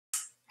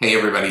Hey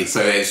everybody,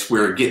 so as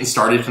we're getting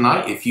started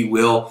tonight, if you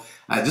will,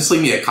 just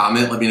leave me a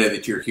comment, let me know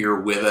that you're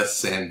here with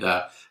us, and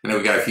I know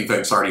we got a few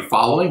folks already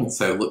following,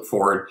 so look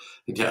forward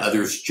to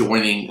others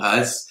joining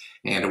us,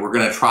 and we're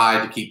going to try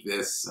to keep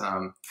this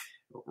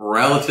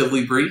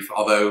relatively brief,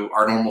 although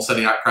our normal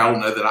Sunday night crowd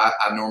will know that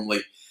I normally,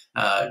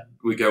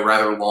 we go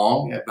rather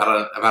long,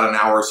 about an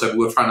hour or so, but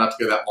we'll try not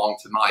to go that long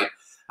tonight.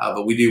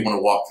 But we do want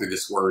to walk through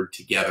this word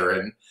together.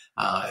 And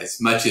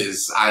as much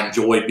as I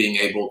enjoyed being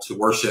able to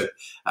worship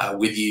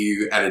with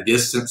you at a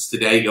distance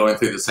today, going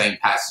through the same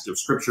passage of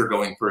scripture,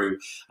 going through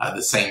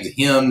the same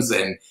hymns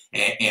and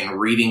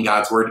reading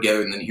God's word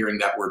together and then hearing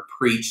that word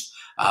preached,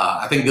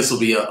 I think this will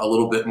be a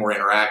little bit more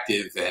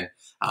interactive and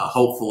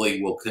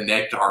hopefully will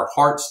connect our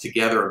hearts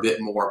together a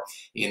bit more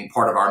in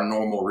part of our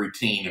normal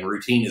routine. And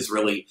routine is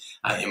really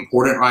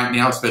important right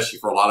now, especially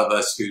for a lot of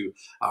us who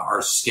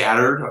are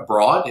scattered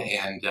abroad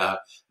and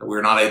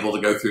we're not able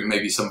to go through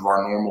maybe some of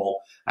our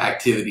normal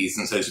activities.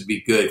 And so this would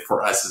be good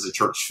for us as a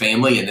church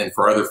family and then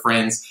for other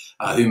friends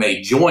who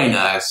may join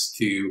us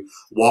to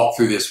walk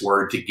through this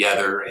word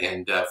together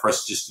and for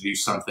us just to do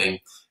something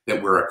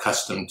that we're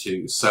accustomed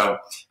to. So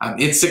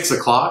it's 6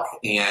 o'clock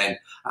and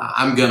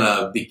I'm going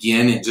to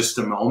begin in just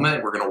a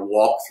moment. We're going to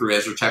walk through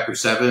Ezra chapter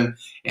 7,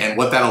 and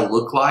what that'll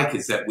look like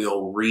is that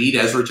we'll read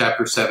Ezra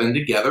chapter 7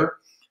 together.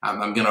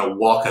 I'm going to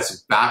walk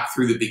us back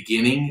through the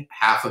beginning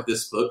half of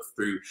this book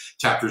through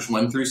chapters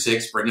 1 through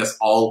 6, bring us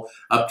all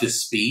up to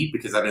speed,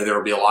 because I know there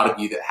will be a lot of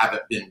you that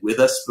haven't been with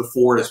us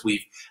before as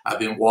we've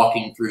been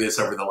walking through this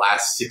over the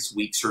last 6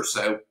 weeks or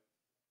so.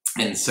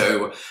 And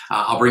so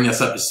I'll bring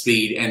us up to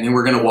speed, and then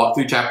we're going to walk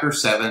through chapter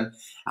 7.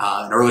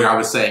 And earlier I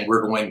was saying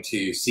we're going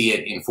to see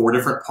it in 4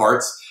 different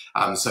parts.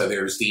 So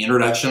there's the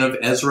introduction of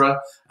Ezra,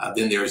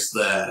 then there's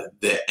the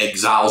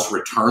exiles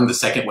return, the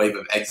second wave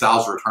of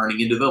exiles returning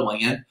into the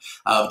land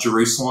of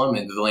Jerusalem,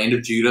 into the land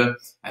of Judah.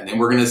 And then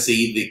we're going to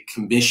see the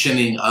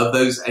commissioning of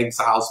those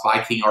exiles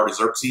by King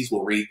Artaxerxes.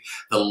 We'll read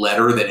the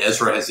letter that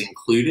Ezra has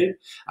included.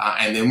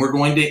 And then we're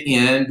going to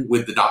end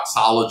with the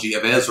doxology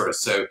of Ezra,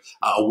 so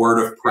a word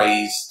of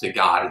praise to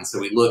God. And so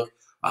we look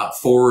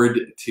forward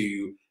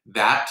to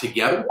that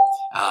together.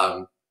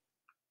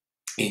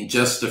 In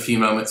just a few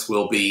moments,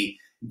 we'll be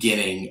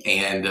beginning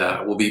and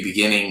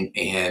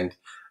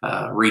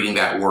reading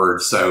that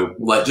word. So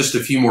let just a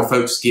few more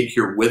folks get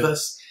here with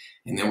us,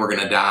 and then we're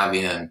going to dive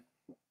in.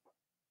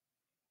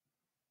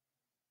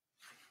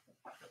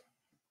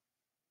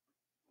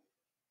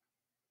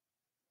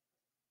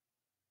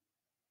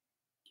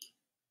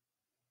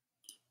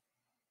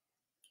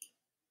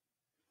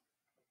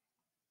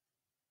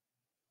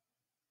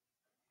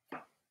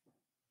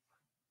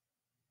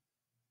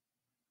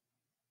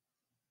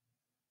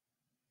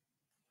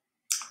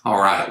 All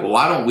right, well,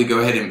 why don't we go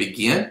ahead and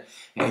begin?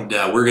 And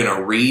we're going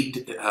to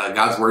read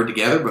God's word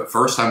together. But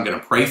first, I'm going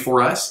to pray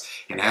for us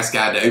and ask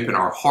God to open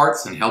our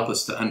hearts and help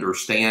us to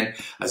understand.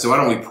 So why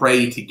don't we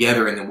pray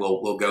together, and then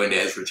we'll go into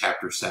Ezra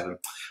chapter 7.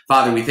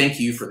 Father, we thank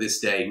you for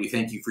this day. We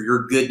thank you for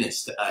your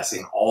goodness to us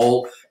in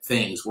all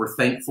things. We're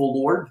thankful,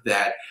 Lord,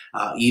 that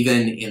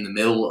even in the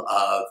middle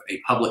of a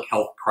public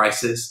health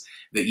crisis,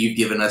 that you've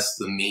given us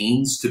the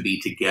means to be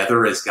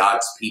together as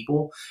God's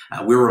people.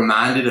 We're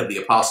reminded of the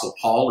Apostle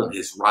Paul in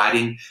his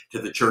writing to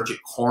the church at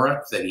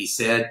Corinth that he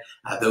said,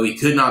 though he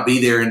could not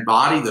be there in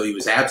body, though he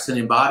was absent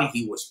in body,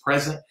 he was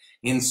present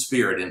in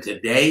spirit. And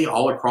today,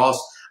 all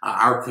across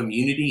our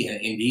community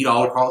and indeed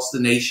all across the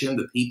nation,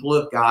 the people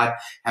of God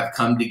have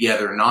come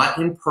together, not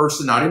in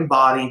person, not in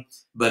body,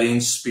 but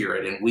in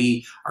spirit. And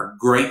we are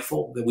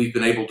grateful that we've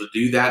been able to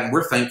do that. And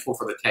we're thankful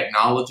for the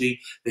technology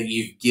that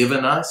you've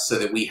given us so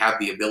that we have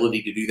the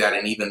ability to do that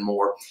in even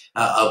more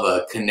of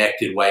a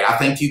connected way. I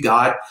thank you,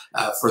 God,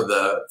 for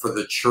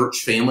the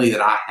church family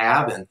that I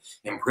have and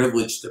am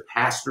privileged to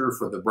pastor,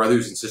 for the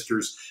brothers and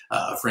sisters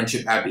of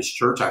Friendship Baptist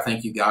Church. I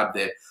thank you, God,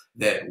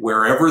 that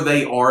wherever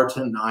they are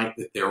tonight,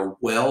 that they're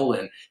well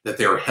and that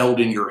they're held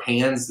in your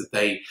hands,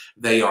 that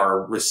they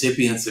are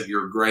recipients of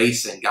your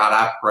grace. And God,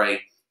 I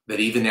pray that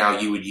even now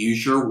you would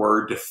use your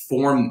word to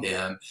form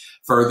them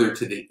further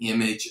to the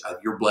image of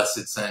your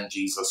blessed Son,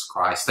 Jesus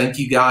Christ. Thank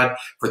you, God,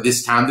 for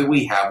this time that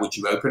we have. Would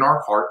you open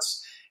our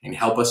hearts and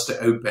help us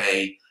to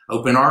obey,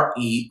 open our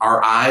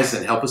eyes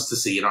and help us to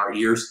see, and our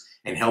ears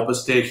and help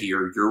us to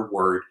hear your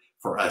word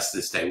for us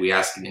this day. We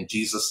ask it in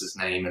Jesus'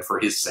 name and for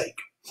his sake.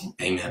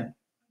 Amen.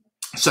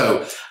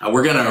 So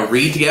we're going to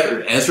read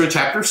together Ezra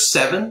chapter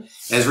 7,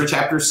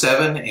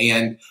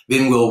 and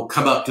then we'll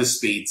come up to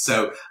speed.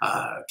 So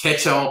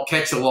catch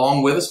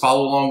along with us,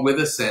 follow along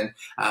with us, and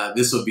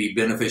this will be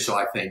beneficial,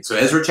 I think. So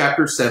Ezra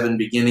chapter 7,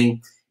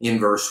 beginning in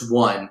verse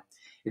 1.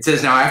 It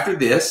says, "Now after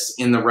this,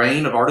 in the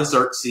reign of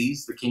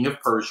Artaxerxes, the king of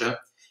Persia,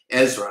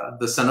 Ezra,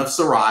 the son of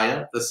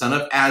Sariah, the son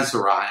of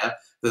Azariah,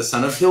 the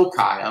son of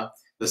Hilkiah,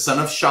 the son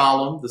of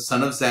Shallum, the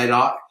son of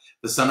Zadok,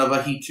 the son of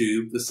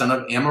Ahitub, the son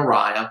of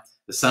Amariah,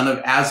 the son of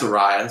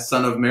Azariah,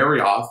 son of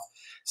Marioth,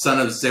 son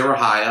of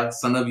Zerahiah,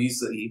 son of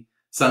Uzzi,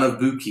 son of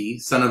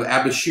Buki, son of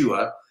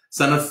Abishua,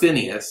 son of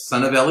Phinehas,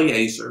 son of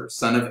Eleazar,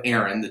 son of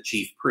Aaron, the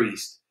chief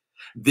priest.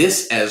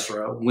 This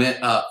Ezra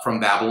went up from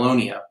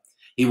Babylonia.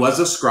 He was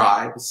a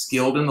scribe,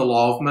 skilled in the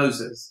law of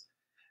Moses,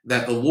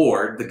 that the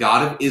Lord, the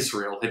God of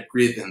Israel, had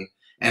given,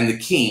 and the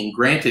king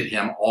granted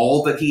him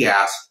all that he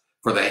asked,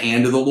 for the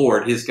hand of the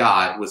Lord his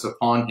God was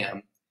upon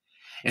him.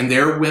 And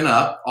there went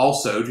up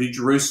also to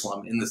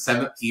Jerusalem in the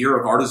 7th year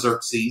of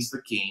Artaxerxes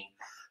the king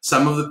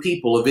some of the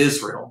people of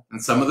Israel,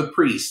 and some of the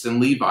priests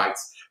and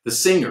Levites, the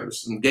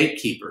singers and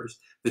gatekeepers,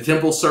 the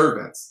temple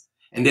servants.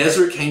 And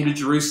Ezra came to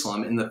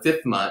Jerusalem in the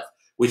 5th month,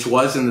 which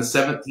was in the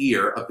 7th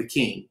year of the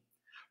king.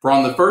 For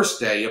on the 1st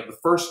day of the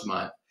 1st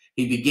month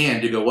he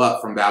began to go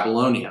up from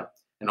Babylonia.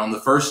 And on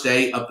the 1st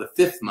day of the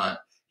 5th month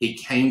he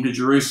came to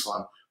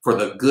Jerusalem, for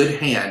the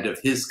good hand of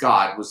his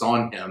God was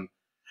on him.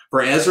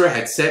 For Ezra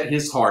had set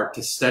his heart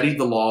to study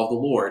the law of the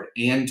Lord,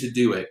 and to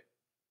do it,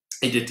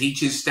 and to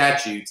teach his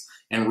statutes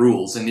and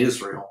rules in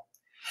Israel.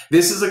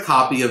 This is a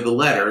copy of the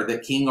letter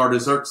that King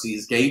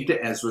Artaxerxes gave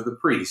to Ezra the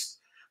priest,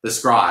 the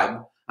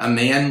scribe, a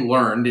man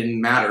learned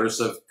in matters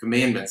of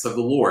commandments of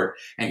the Lord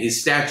and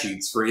his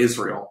statutes for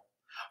Israel.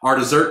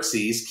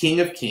 Artaxerxes,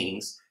 king of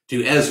kings,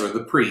 to Ezra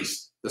the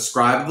priest, the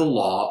scribe of the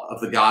law of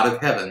the God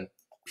of heaven,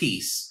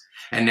 peace.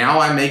 And now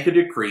I make a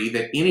decree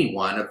that any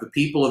one of the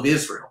people of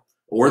Israel,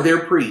 or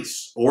their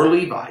priests, or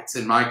Levites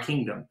in my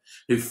kingdom,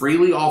 who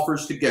freely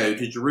offers to go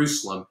to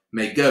Jerusalem,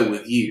 may go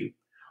with you.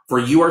 For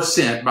you are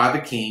sent by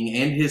the king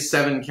and his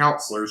 7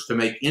 counselors to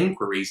make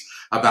inquiries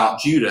about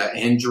Judah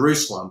and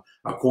Jerusalem,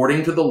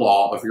 according to the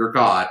law of your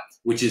God,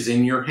 which is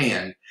in your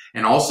hand,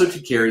 and also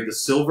to carry the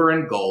silver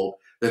and gold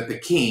that the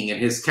king and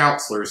his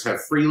counselors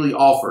have freely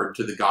offered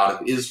to the God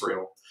of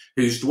Israel,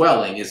 whose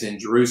dwelling is in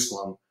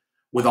Jerusalem,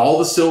 with all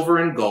the silver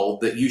and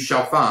gold that you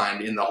shall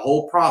find in the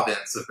whole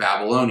province of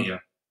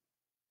Babylonia,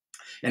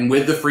 and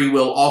with the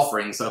freewill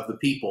offerings of the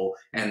people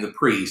and the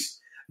priests,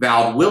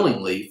 vowed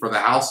willingly for the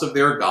house of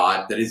their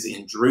God that is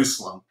in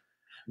Jerusalem.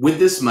 With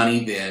this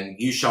money then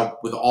you shall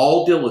with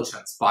all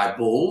diligence buy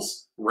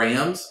bulls,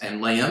 rams,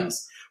 and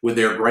lambs, with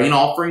their grain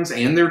offerings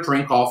and their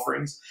drink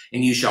offerings,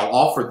 and you shall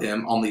offer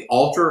them on the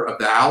altar of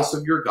the house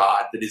of your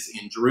God that is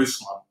in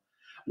Jerusalem.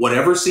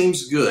 Whatever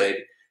seems good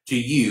to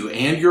you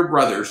and your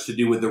brothers to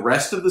do with the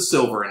rest of the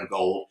silver and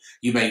gold,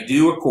 you may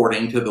do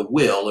according to the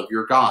will of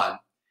your God.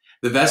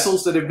 The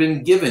vessels that have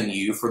been given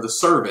you for the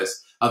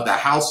service of the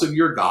house of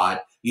your God,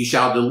 you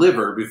shall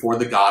deliver before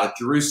the God of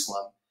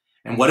Jerusalem.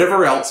 And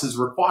whatever else is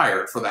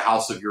required for the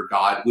house of your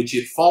God, which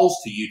it falls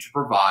to you to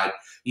provide,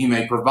 you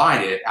may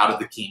provide it out of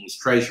the king's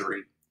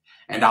treasury.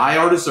 And I,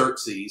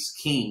 Artaxerxes,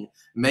 king,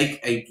 make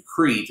a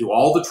decree to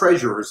all the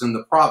treasurers in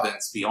the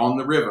province beyond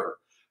the river.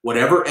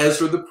 Whatever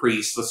Ezra the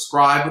priest, the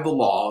scribe of the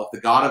law of the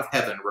God of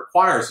heaven,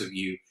 requires of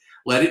you,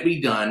 let it be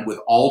done with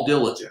all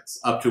diligence,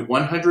 up to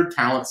 100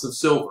 talents of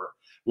silver,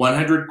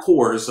 100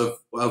 cores of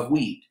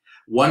wheat,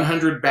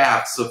 100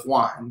 baths of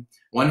wine,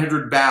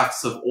 100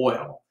 baths of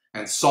oil,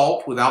 and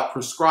salt without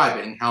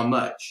prescribing how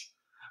much.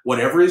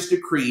 Whatever is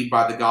decreed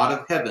by the God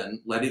of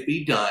heaven, let it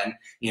be done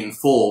in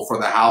full for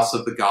the house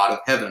of the God of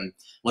heaven,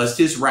 lest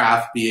his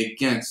wrath be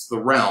against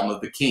the realm of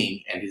the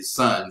king and his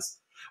sons.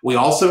 We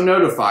also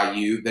notify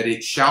you that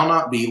it shall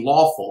not be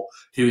lawful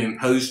to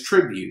impose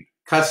tribute,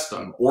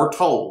 custom, or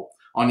toll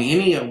on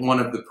any one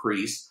of the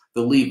priests,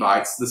 the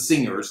Levites, the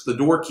singers, the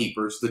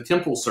doorkeepers, the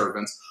temple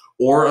servants,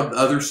 or of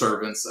other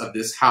servants of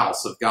this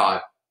house of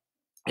God.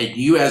 And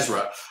you,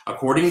 Ezra,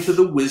 according to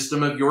the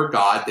wisdom of your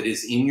God that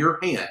is in your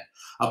hand,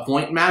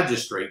 appoint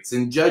magistrates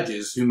and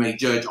judges who may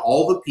judge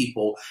all the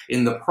people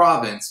in the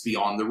province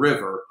beyond the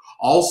river,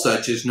 all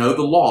such as know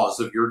the laws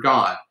of your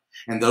God.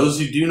 And those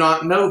who do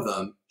not know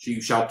them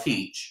you shall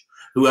teach.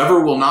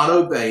 Whoever will not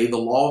obey the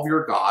law of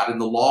your God and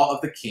the law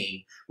of the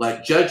king,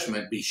 let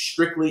judgment be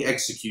strictly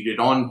executed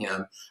on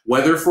him,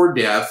 whether for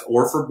death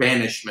or for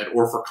banishment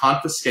or for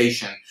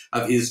confiscation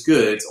of his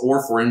goods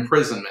or for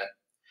imprisonment.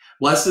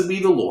 Blessed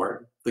be the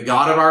Lord, the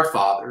God of our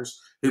fathers,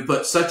 who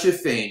put such a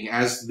thing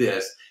as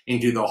this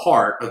into the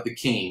heart of the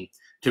king,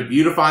 to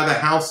beautify the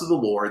house of the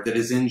Lord that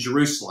is in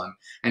Jerusalem,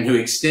 and who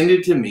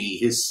extended to me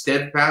his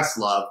steadfast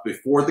love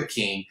before the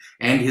king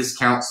and his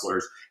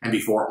counselors, and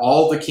before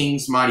all the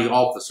king's mighty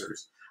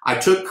officers. I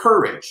took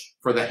courage,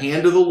 for the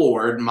hand of the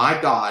Lord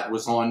my God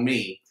was on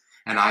me,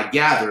 and I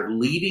gathered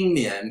leading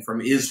men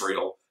from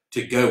Israel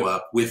to go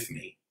up with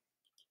me.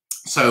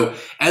 So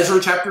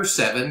Ezra chapter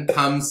 7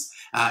 comes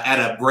at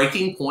a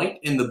breaking point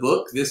in the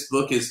book. This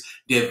book is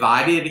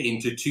divided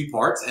into 2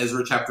 parts,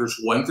 Ezra chapters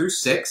 1 through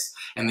 6,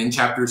 and then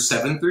chapters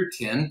 7 through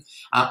 10.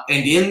 And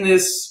in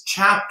this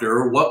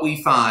chapter, what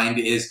we find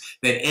is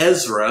that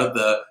Ezra,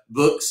 the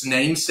book's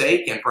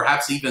namesake, and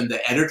perhaps even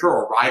the editor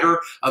or writer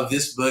of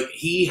this book,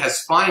 he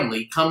has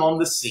finally come on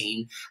the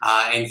scene,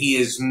 and he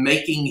is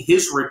making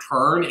his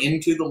return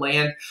into the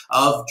land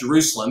of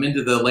Jerusalem,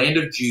 into the land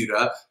of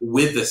Judah,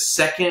 with the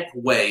second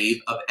wave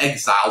of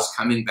exiles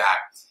coming back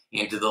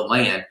into the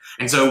land.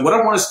 And so what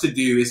I want us to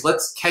do is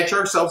let's catch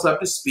ourselves up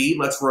to speed.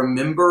 Let's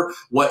remember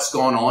what's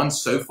gone on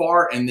so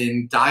far and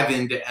then dive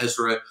into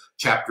Ezra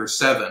chapter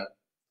 7.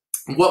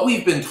 What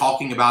we've been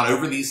talking about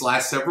over these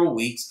last several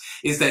weeks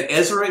is that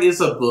Ezra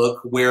is a book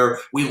where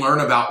we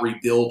learn about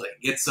rebuilding.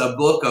 It's a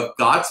book of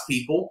God's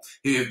people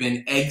who have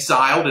been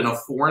exiled in a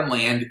foreign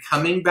land,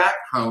 coming back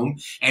home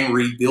and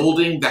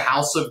rebuilding the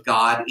house of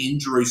God in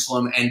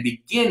Jerusalem and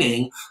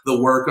beginning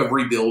the work of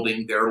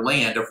rebuilding their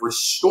land, of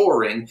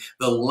restoring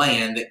the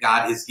land that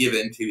God has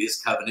given to his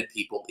covenant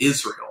people,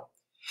 Israel.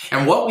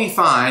 And what we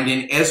find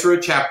in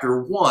Ezra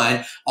chapter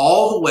 1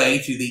 all the way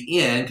to the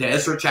end, to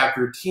Ezra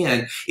chapter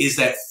 10, is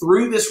that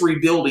through this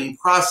rebuilding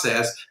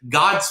process,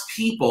 God's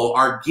people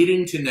are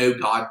getting to know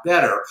God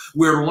better.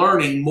 We're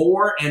learning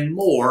more and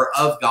more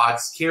of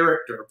God's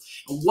character.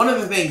 One of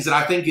the things that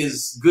I think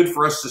is good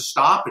for us to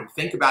stop and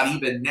think about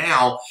even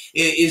now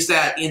is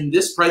that in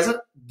this present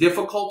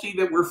difficulty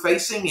that we're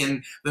facing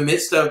in the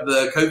midst of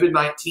the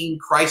COVID-19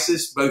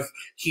 crisis, both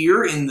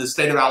here in the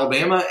state of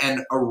Alabama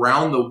and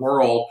around the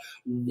world,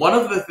 one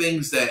of the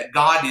things that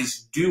God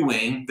is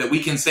doing that we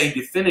can say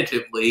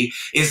definitively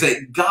is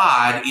that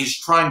God is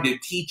trying to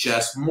teach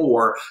us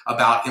more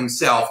about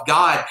himself.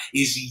 God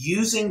is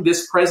using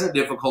this present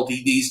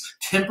difficulty, these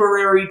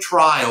temporary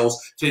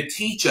trials, to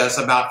teach us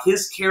about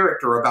his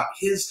character, about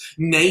his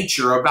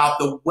nature, about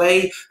the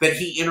way that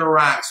he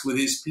interacts with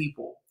his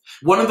people.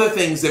 One of the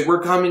things that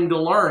we're coming to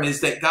learn is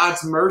that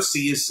God's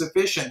mercy is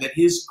sufficient, that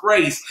his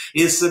grace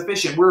is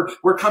sufficient.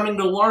 We're coming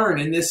to learn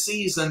in this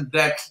season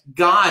that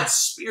God's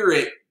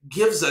Spirit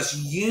gives us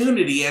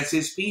unity as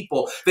his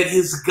people, that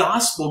his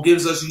gospel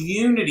gives us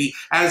unity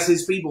as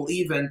his people,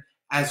 even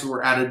as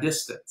we're at a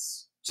distance.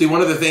 See,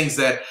 one of the things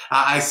that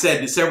I said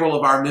to several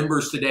of our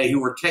members today who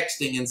were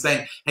texting and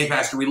saying, "Hey,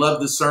 Pastor, we love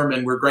the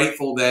sermon. We're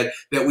grateful that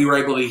we were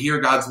able to hear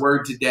God's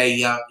word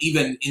today,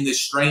 even in this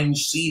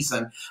strange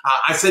season."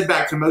 I said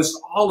back to most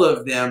all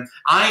of them,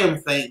 I am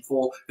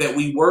thankful that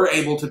we were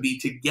able to be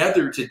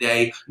together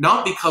today,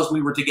 not because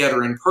we were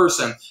together in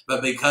person,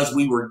 but because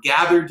we were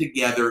gathered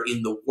together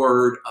in the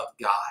word of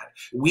God.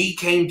 We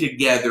came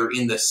together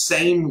in the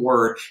same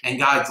word, and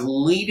God's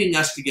leading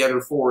us together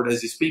forward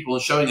as his people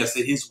and showing us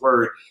that his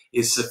word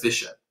is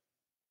sufficient.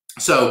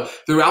 So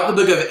throughout the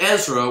book of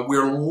Ezra,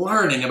 we're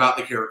learning about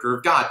the character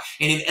of God.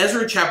 And in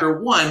Ezra chapter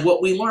 1,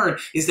 what we learn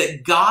is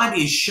that God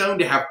is shown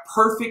to have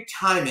perfect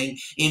timing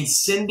in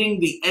sending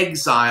the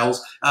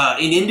exiles,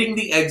 in ending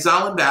the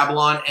exile in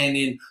Babylon, and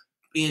in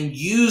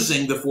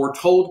using the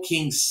foretold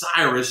King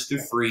Cyrus to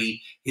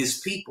free his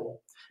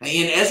people.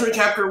 In Ezra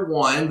chapter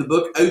 1, the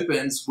book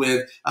opens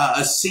with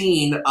a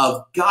scene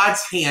of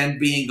God's hand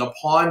being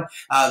upon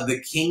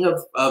the king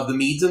of the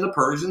Medes and the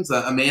Persians,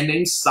 a man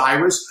named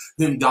Cyrus,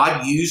 whom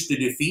God used to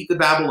defeat the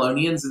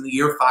Babylonians in the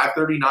year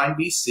 539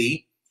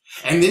 BC.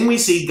 And then we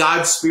see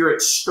God's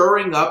Spirit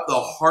stirring up the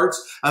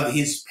hearts of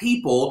his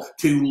people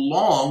to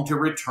long to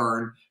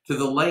return to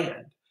the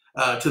land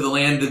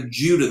of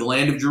Judah, the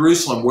land of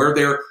Jerusalem, where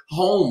their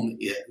home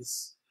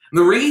is.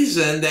 The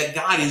reason that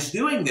God is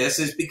doing this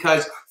is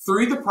because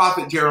through the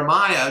prophet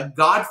Jeremiah,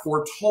 God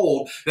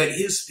foretold that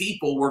his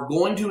people were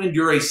going to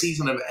endure a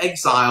season of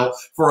exile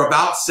for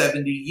about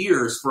 70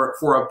 years,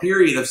 for a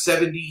period of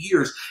 70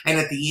 years. And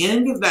at the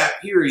end of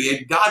that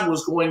period, God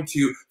was going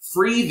to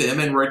free them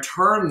and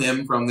return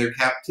them from their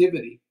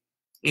captivity.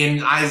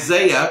 In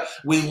Isaiah,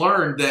 we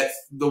learned that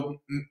the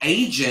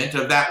agent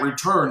of that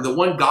return, the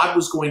one God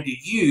was going to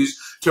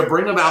use to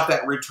bring about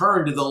that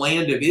return to the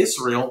land of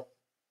Israel,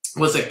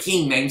 was a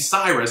king named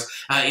Cyrus.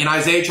 In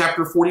Isaiah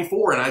chapter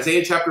 44 and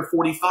Isaiah chapter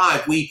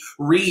 45, we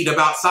read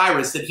about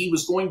Cyrus, that he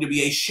was going to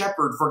be a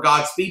shepherd for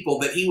God's people,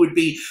 that he would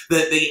be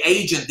the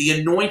agent, the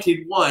anointed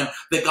one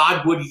that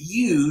God would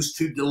use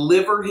to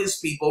deliver his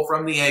people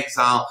from the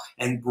exile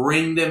and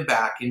bring them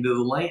back into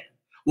the land.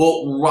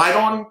 Well, right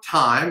on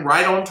time,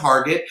 right on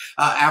target,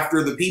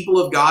 after the people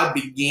of God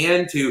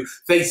began to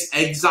face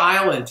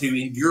exile and to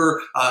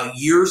endure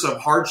years of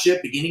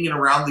hardship beginning in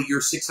around the year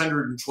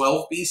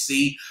 612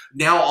 BC,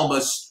 now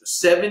almost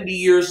 70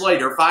 years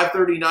later,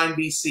 539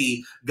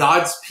 BC,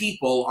 God's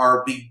people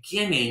are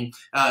beginning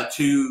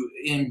to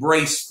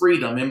embrace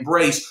freedom,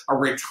 embrace a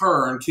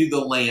return to the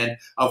land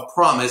of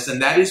promise.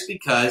 And that is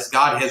because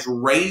God has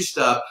raised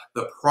up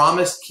the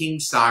promised King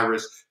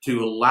Cyrus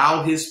to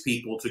allow his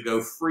people to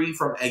go free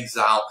from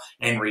exile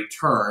and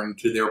return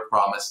to their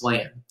promised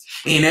land.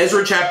 In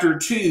Ezra chapter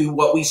 2,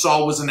 what we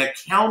saw was an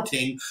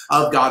accounting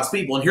of God's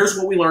people. And here's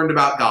what we learned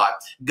about God.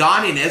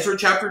 God in Ezra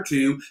chapter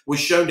 2 was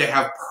shown to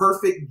have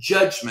perfect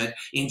judgment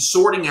in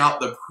sorting out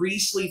the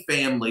priestly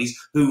families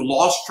who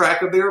lost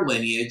track of their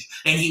lineage,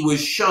 and he was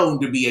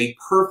shown to be a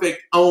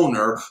perfect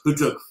owner who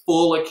took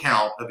full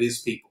account of his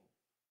people.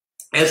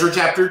 Ezra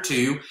chapter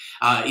 2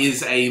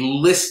 is a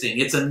listing,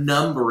 it's a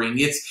numbering,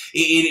 it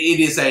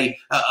is a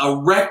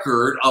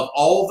record of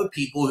all the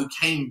people who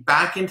came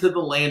back into the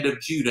land of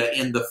Judah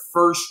in the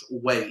first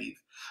wave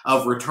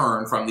of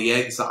return from the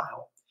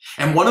exile.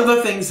 And one of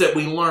the things that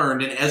we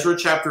learned in Ezra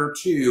chapter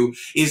 2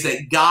 is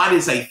that God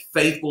is a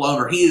faithful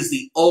owner. He is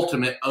the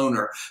ultimate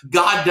owner.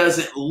 God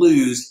doesn't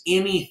lose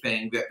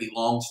anything that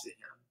belongs to him.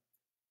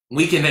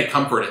 We can take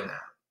comfort in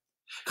that.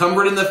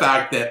 Comfort in the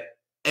fact that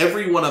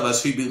Every one of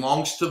us who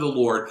belongs to the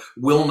Lord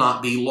will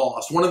not be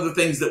lost. One of the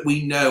things that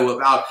we know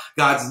about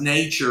God's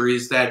nature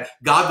is that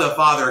God the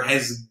Father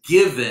has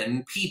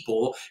given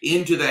people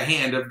into the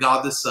hand of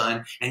God the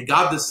Son, and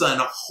God the Son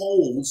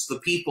holds the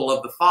people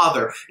of the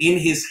Father in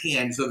his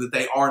hand so that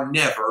they are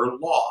never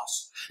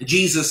lost.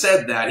 Jesus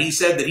said that. He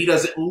said that he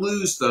doesn't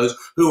lose those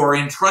who are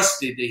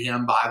entrusted to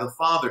him by the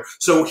Father.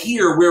 So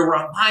here we're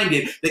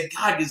reminded that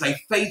God is a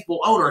faithful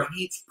owner.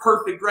 He keeps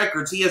perfect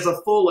records. He has a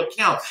full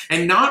account.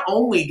 And not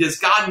only does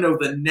God know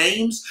the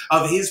names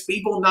of his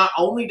people, not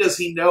only does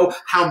he know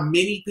how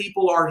many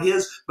people are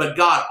his, but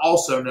God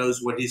also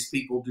knows what his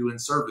people do in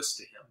service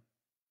to him.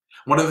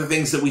 One of the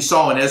things that we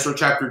saw in Ezra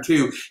chapter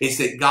 2 is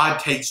that God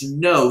takes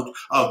note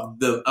of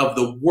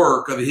the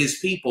work of his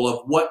people,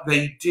 of what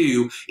they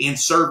do in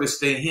service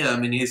to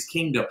him in his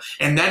kingdom.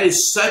 And that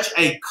is such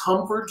a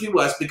comfort to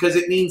us, because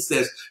it means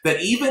this,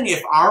 that even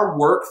if our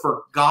work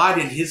for God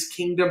and his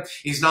kingdom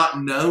is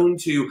not known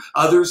to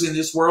others in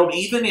this world,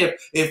 even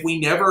if we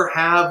never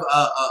have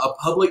a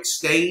public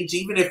stage,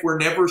 even if we're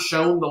never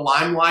shown the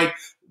limelight,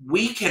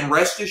 we can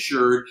rest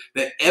assured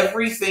that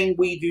everything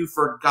we do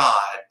for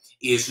God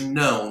is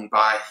known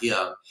by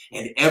him.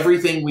 And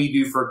everything we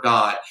do for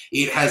God,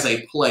 it has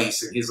a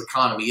place in his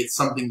economy. It's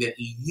something that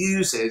he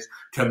uses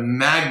to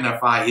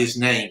magnify his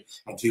name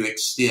and to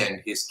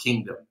extend his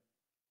kingdom.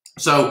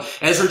 So,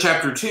 Ezra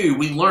chapter 2,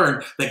 we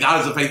learn that God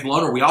is a faithful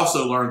owner. We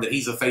also learn that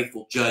he's a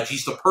faithful judge.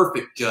 He's the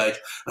perfect judge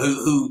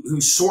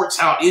who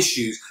sorts out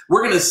issues.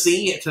 We're going to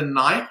see it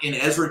tonight in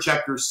Ezra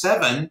chapter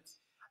 7,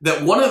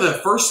 that one of the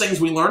first things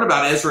we learn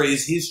about Ezra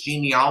is his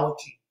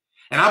genealogy.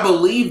 And I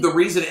believe the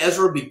reason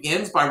Ezra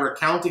begins by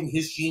recounting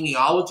his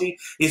genealogy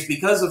is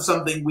because of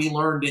something we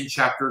learned in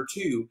chapter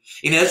 2.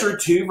 In Ezra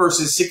 2,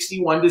 verses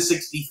 61 to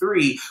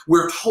 63,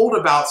 we're told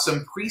about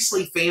some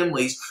priestly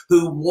families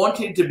who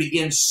wanted to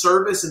begin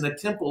service in the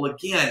temple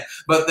again,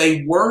 but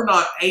they were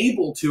not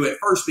able to at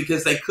first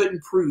because they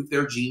couldn't prove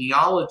their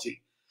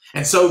genealogy.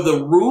 And so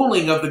the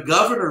ruling of the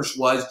governors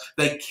was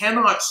they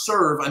cannot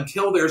serve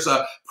until there's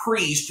a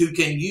priest who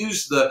can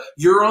use the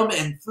Urim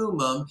and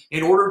Thummim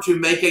in order to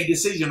make a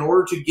decision, in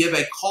order to give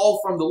a call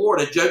from the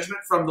Lord, a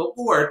judgment from the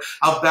Lord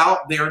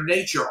about their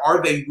nature.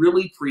 Are they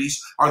really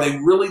priests? Are they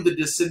really the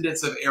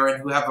descendants of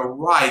Aaron who have a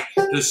right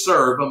to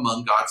serve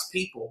among God's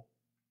people?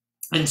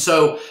 And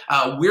so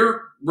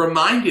we're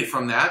reminded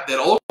from that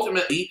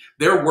ultimately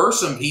there were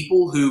some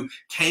people who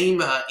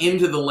came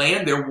into the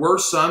land. There were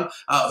some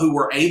who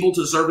were able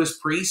to serve as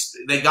priests.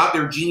 They got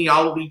their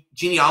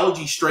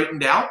genealogy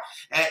straightened out.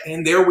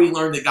 And there we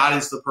learned that God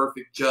is the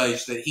perfect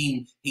judge, that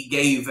he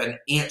gave an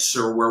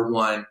answer where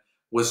one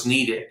was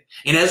needed.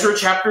 In Ezra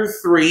chapter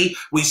 3,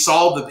 we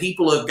saw the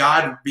people of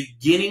God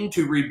beginning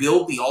to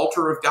rebuild the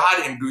altar of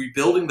God and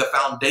rebuilding the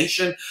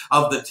foundation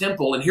of the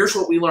temple. And here's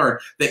what we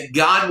learned, that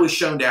God was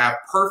shown to have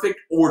perfect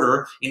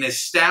order in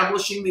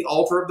establishing the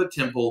altar of the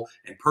temple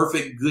and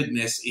perfect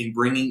goodness in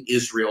bringing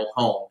Israel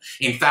home.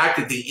 In fact,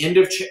 at the end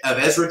of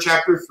Ezra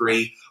chapter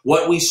 3,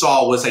 what we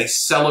saw was a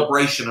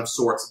celebration of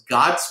sorts.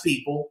 God's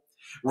people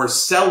were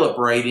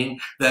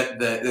celebrating that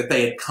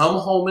they had come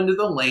home into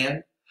the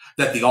land,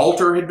 that the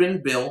altar had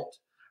been built,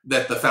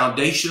 that the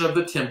foundation of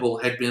the temple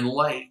had been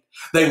laid.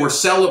 They were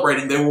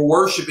celebrating, they were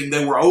worshiping,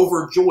 they were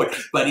overjoyed.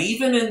 But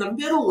even in the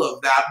middle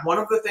of that, one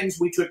of the things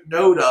we took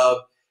note of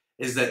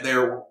is that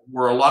there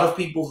were a lot of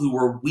people who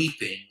were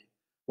weeping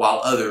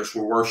while others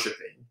were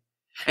worshiping.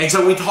 And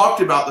so we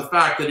talked about the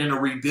fact that in a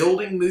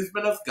rebuilding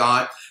movement of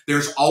God,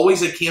 there's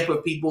always a camp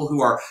of people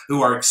who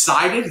are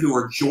excited, who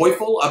are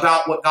joyful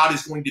about what God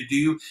is going to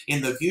do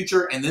in the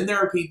future. And then there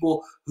are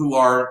people who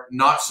are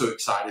not so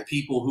excited,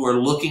 people who are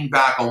looking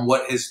back on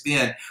what has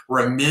been,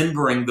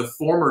 remembering the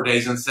former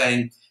days and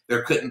saying,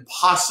 there couldn't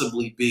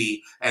possibly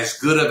be as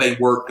good of a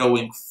work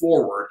going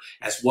forward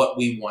as what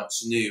we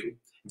once knew.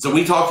 So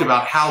we talked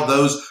about how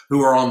those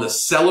who are on the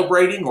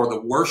celebrating or the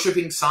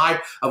worshiping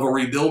side of a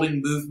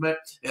rebuilding movement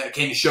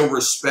can show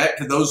respect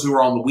to those who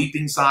are on the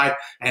weeping side,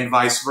 and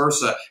vice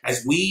versa,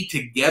 as we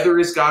together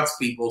as God's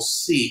people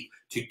seek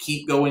to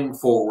keep going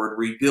forward,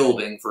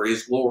 rebuilding for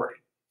his glory.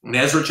 In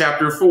Ezra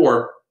chapter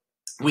 4,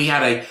 we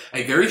had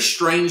a very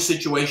strange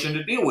situation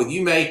to deal with.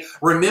 You may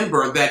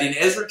remember that in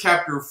Ezra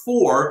chapter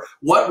 4,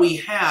 what we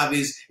have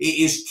is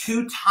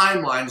two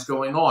timelines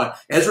going on.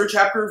 Ezra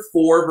chapter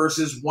 4,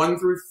 verses 1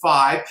 through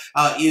 5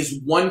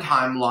 is one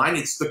timeline.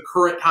 It's the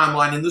current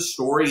timeline in the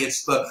story.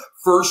 It's the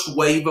first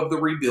wave of the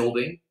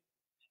rebuilding,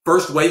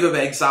 first wave of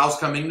exiles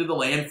coming to the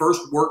land,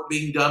 first work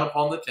being done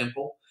upon the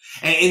temple.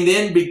 And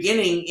then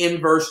beginning in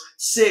verse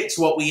 6,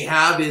 what we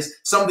have is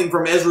something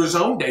from Ezra's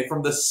own day,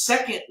 from the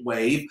second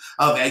wave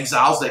of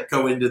exiles that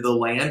go into the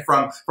land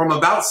from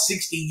about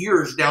 60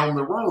 years down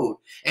the road.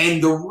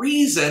 And the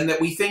reason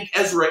that we think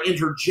Ezra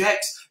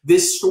interjects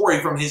this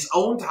story from his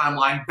own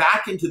timeline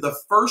back into the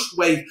first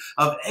wave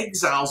of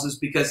exiles is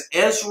because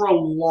Ezra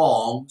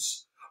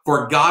longs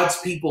for God's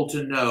people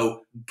to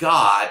know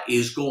God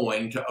is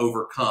going to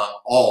overcome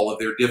all of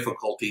their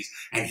difficulties,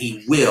 and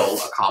he will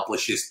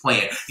accomplish his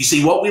plan. You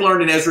see, what we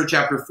learned in Ezra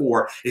chapter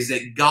 4 is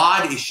that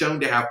God is shown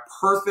to have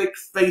perfect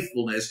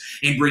faithfulness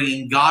in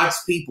bringing God's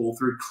people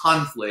through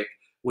conflict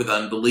with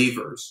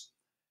unbelievers.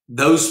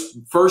 Those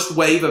first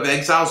wave of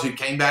exiles who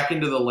came back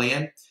into the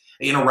land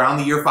in around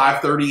the year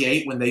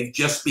 538, when they've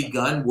just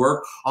begun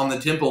work on the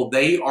temple,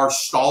 they are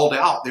stalled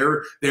out.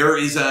 There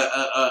is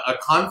a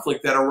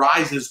conflict that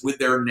arises with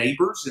their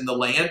neighbors in the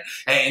land,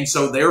 and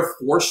so they're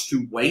forced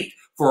to wait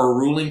for a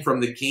ruling from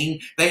the king.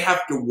 They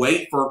have to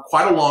wait for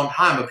quite a long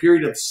time, a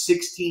period of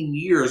 16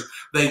 years.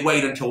 They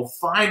wait until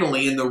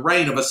finally, in the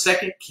reign of a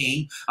second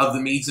king of the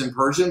Medes and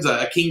Persians,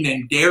 a king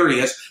named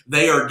Darius,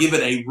 they are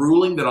given a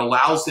ruling that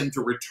allows them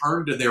to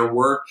return to their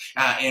work.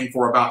 And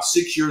for about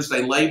 6 years,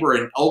 they labor.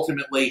 And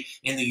ultimately,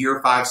 in the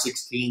year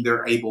 516,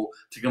 they're able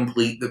to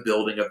complete the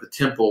building of the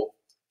temple.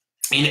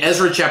 In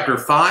Ezra chapter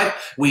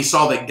 5, we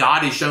saw that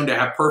God is shown to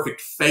have perfect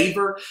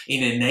favor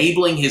in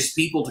enabling his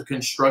people to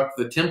construct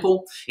the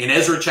temple. In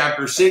Ezra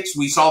chapter 6,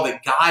 we saw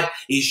that God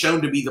is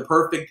shown to be the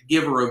perfect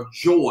giver of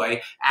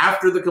joy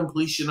after the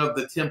completion of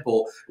the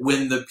temple,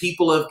 when the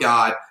people of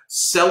God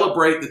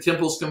celebrate the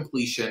temple's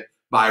completion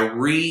by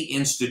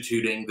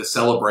reinstituting the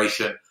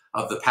celebration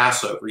of the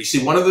Passover. You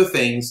see, one of the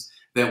things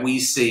that we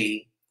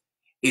see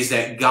is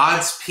that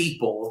God's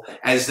people,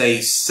 as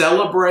they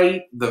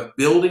celebrate the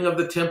building of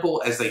the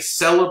temple, as they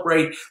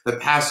celebrate the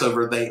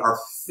Passover, they are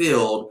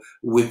filled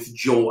with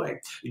joy.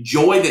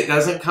 Joy that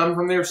doesn't come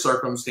from their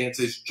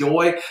circumstances,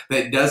 joy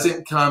that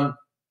doesn't come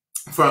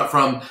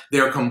from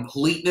their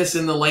completeness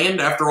in the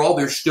land. After all,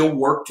 there's still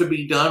work to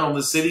be done on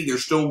the city.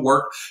 There's still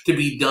work to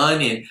be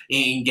done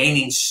in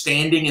gaining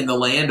standing in the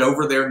land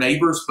over their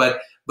neighbors.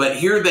 But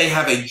here they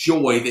have a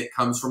joy that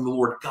comes from the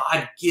Lord.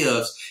 God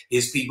gives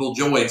his people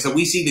joy. And so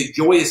we see that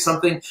joy is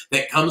something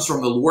that comes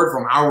from the Lord,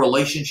 from our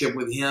relationship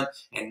with him,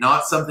 and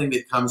not something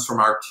that comes from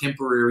our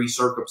temporary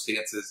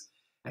circumstances.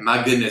 And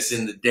my goodness,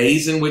 in the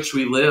days in which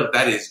we live,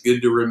 that is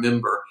good to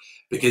remember,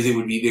 because it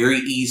would be very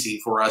easy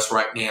for us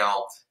right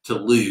now to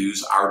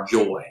lose our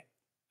joy.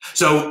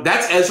 So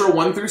that's Ezra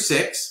 1 through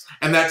 6,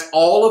 and that's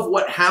all of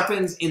what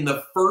happens in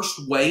the first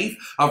wave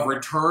of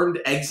returned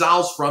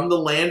exiles from the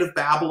land of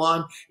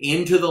Babylon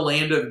into the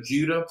land of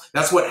Judah.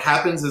 That's what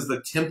happens as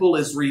the temple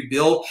is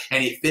rebuilt,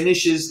 and it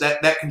finishes,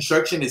 that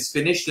construction is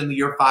finished in the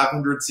year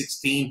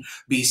 516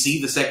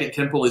 BC. The second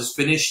temple is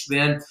finished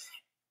then.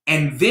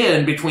 And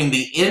then between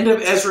the end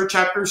of Ezra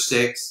chapter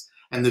 6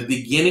 and the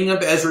beginning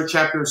of Ezra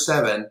chapter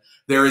 7,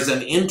 there is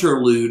an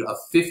interlude of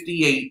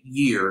 58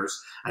 years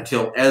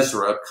until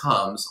Ezra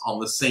comes on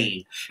the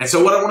scene. And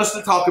so what I want us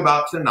to talk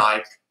about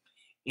tonight,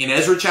 in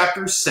Ezra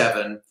chapter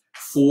 7,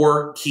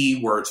 4 key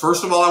words.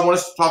 First of all, I want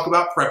us to talk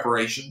about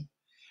preparation.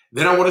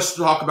 Then I want us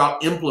to talk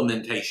about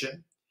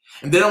implementation.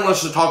 And then I want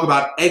us to talk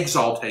about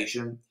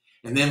exaltation.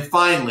 And then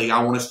finally,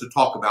 I want us to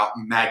talk about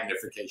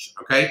magnification.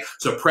 Okay?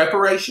 So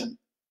preparation,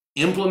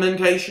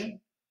 implementation,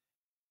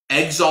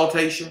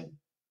 exaltation,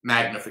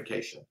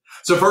 magnification.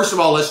 So first of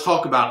all, let's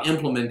talk about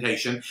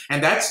implementation.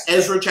 And that's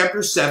Ezra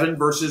chapter 7,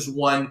 verses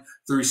 1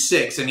 through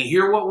 6. And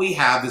here what we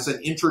have is an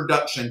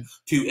introduction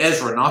to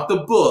Ezra, not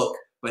the book,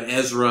 but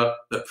Ezra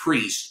the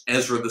priest,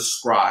 Ezra the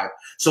scribe.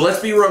 So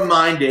let's be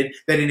reminded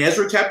that in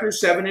Ezra chapter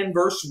 7 and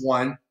verse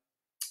 1,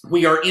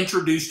 we are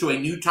introduced to a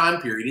new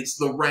time period. It's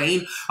the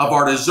reign of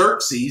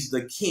Artaxerxes,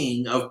 the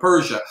king of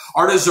Persia.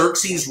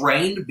 Artaxerxes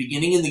reigned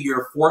beginning in the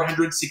year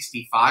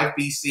 465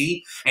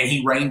 BC, and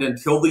he reigned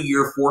until the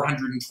year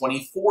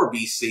 424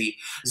 BC.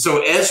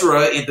 So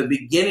Ezra, at the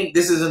beginning,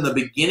 this is in the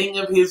beginning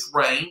of his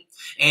reign.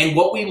 And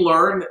what we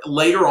learn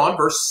later on,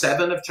 verse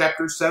 7 of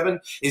chapter 7,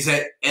 is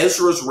that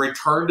Ezra's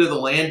return to the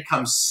land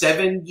comes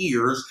 7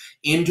 years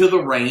into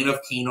the reign of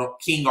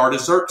King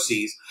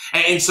Artaxerxes.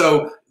 And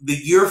so the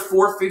year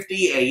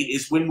 458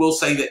 is when we'll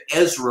say that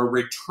Ezra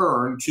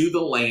returned to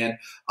the land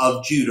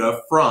of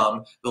Judah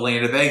from the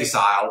land of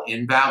exile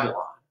in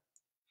Babylon.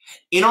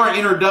 In our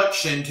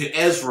introduction to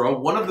Ezra,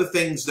 one of the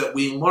things that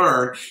we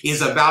learn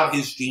is about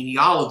his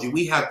genealogy.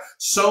 We have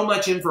so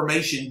much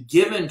information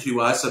given to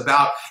us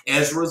about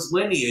Ezra's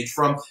lineage.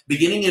 From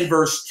beginning in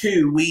verse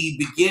 2, we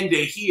begin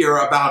to hear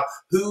about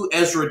who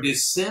Ezra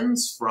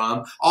descends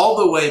from, all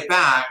the way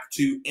back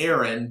to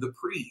Aaron the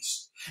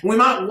priest. We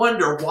might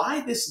wonder,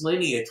 why this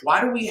lineage?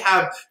 Why do we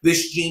have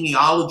this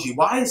genealogy?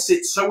 Why is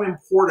it so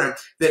important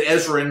that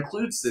Ezra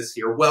includes this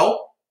here?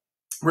 Well,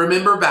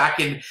 remember back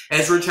in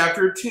Ezra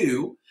chapter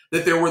 2,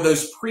 that there were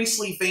those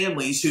priestly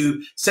families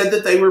who said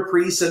that they were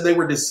priests, said they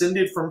were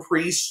descended from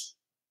priests,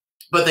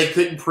 but they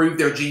couldn't prove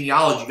their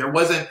genealogy. There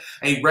wasn't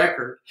a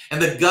record.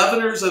 And the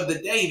governors of the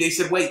day, they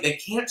said, wait, they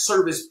can't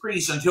serve as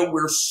priests until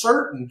we're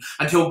certain,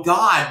 until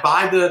God,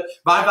 by the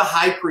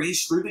high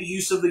priest, through the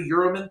use of the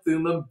Urim and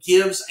Thummim,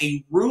 gives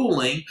a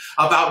ruling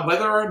about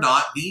whether or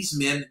not these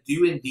men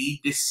do indeed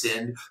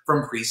descend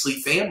from priestly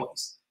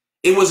families.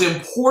 It was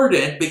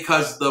important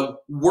because the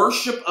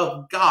worship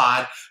of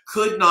God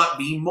could not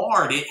be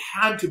marred. It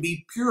had to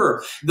be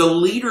pure. The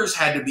leaders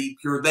had to be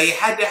pure. They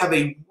had to have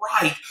a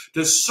right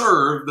to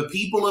serve the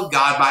people of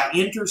God by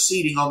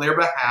interceding on their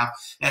behalf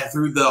and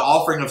through the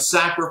offering of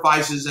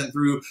sacrifices and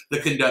through the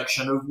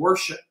conduction of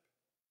worship.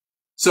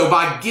 So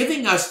by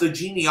giving us the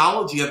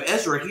genealogy of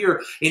Ezra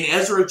here in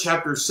Ezra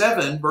chapter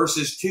 7,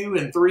 verses 2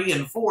 and 3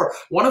 and 4,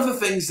 one of the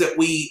things that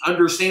we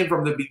understand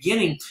from the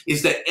beginning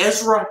is that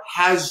Ezra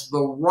has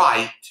the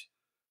right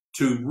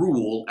to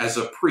rule as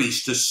a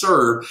priest, to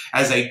serve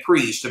as a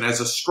priest and as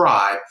a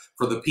scribe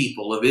for the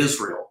people of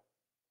Israel.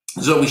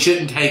 So we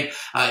shouldn't take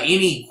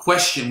any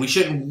question. We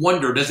shouldn't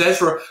wonder, does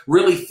Ezra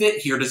really fit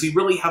here? Does he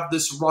really have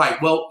this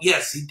right? Well,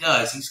 yes, he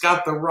does. He's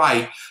got the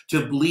right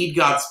to lead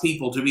God's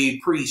people, to be a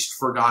priest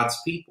for God's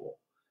people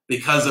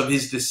because of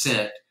his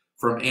descent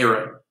from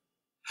Aaron.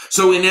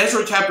 So in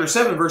Ezra chapter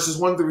 7, verses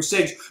 1 through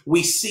 6,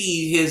 we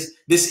see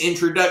this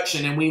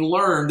introduction, and we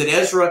learn that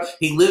Ezra,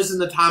 he lives in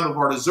the time of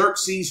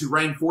Artaxerxes, who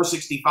reigned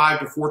 465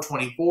 to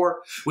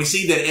 424. We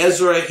see that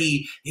Ezra,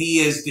 he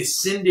is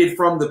descended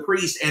from the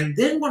priest. And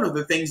then one of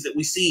the things that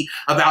we see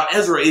about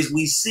Ezra is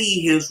we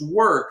see his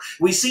work.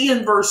 We see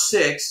in verse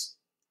 6,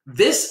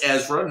 this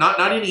Ezra, not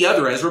any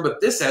other Ezra, but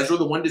this Ezra,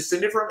 the one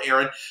descended from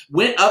Aaron,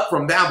 went up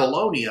from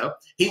Babylonia.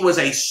 He was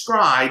a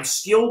scribe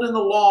skilled in the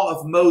law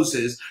of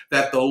Moses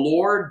that the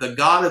Lord, the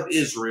God of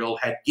Israel,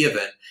 had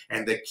given.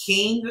 And the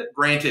king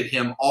granted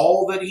him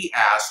all that he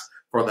asked,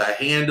 for the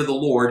hand of the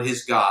Lord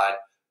his God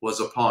was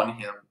upon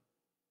him.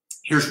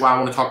 Here's why I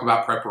want to talk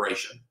about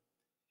preparation.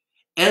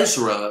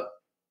 Ezra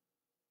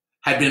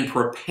had been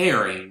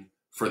preparing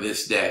for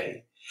this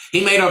day.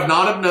 He may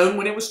not have known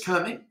when it was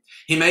coming.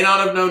 He may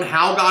not have known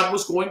how God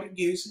was going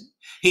to use him.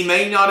 He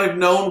may not have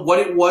known what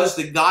it was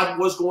that God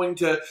was going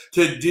to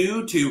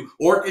do to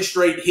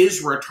orchestrate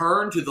his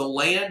return to the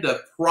land of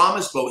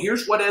promise. But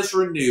here's what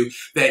Ezra knew,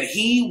 that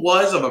he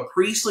was of a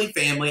priestly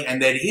family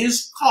and that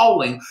his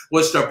calling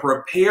was to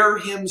prepare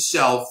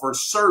himself for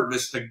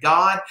service to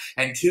God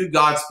and to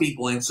God's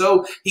people. And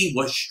so he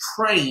was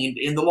trained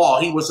in the law.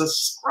 He was a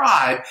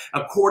scribe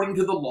according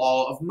to the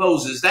law of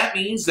Moses. That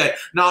means that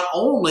not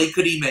only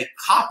could he make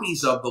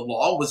copies of the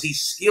law, was he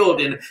skilled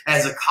in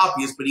as a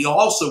copyist, but he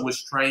also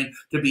was trained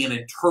to be an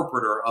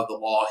interpreter of the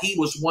law. He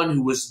was one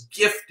who was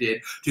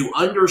gifted to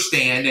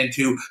understand and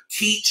to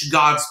teach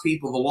God's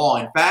people the law.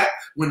 In fact,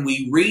 when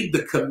we read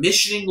the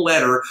commissioning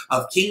letter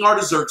of King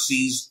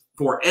Artaxerxes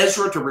for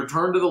Ezra to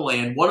return to the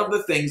land, one of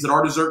the things that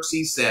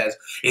Artaxerxes says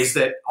is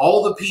that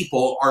all the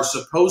people are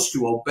supposed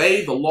to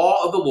obey the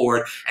law of the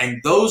Lord,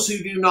 and those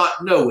who do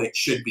not know it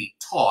should be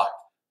taught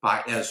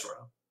by Ezra.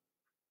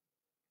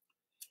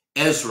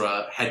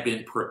 Ezra had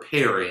been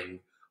preparing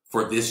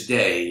for this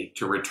day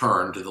to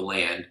return to the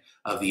land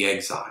of the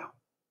exile.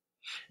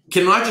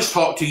 Can I just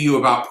talk to you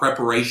about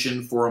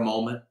preparation for a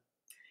moment?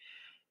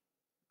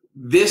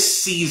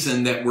 This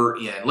season that we're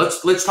in,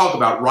 let's talk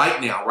about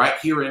right now, right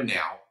here and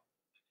now.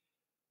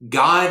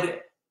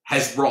 God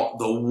has brought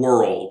the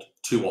world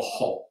to a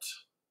halt.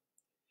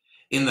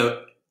 In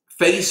the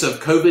face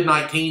of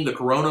COVID-19, the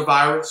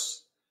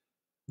coronavirus,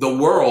 the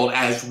world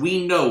as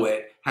we know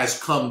it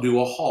has come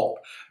to a halt.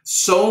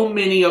 So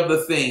many of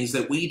the things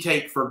that we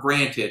take for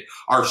granted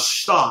are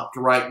stopped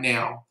right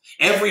now.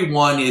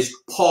 Everyone is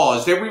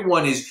paused.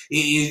 Everyone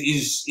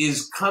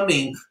is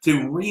coming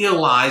to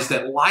realize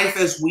that life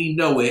as we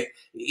know it,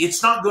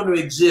 it's not going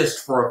to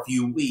exist for a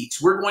few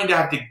weeks. We're going to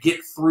have to get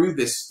through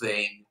this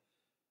thing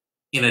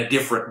in a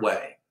different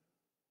way.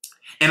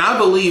 And I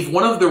believe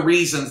one of the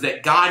reasons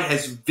that God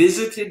has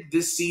visited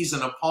this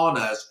season upon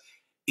us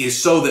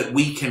is so that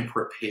we can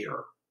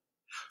prepare.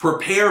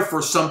 Prepare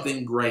for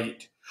something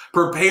great.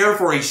 Prepare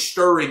for a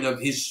stirring of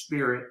his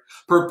spirit.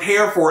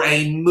 Prepare for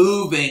a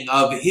moving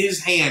of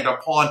his hand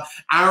upon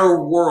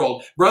our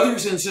world.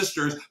 Brothers and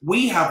sisters,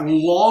 we have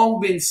long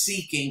been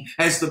seeking,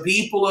 as the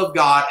people of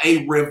God,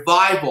 a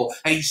revival,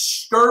 a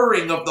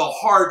stirring of the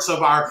hearts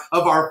of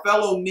our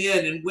fellow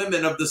men and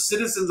women, of the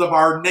citizens of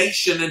our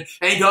nation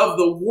and of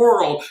the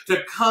world,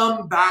 to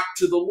come back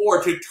to the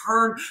Lord, to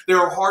turn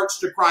their hearts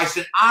to Christ.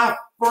 And I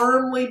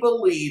firmly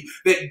believe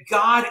that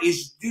God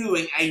is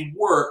doing a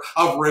work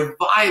of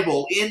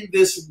revival in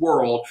this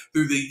world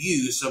through the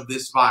use of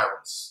this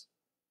virus.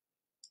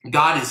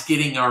 God is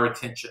getting our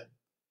attention.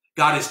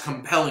 God is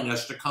compelling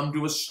us to come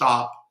to a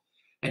stop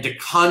and to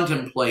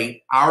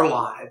contemplate our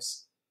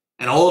lives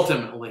and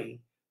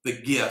ultimately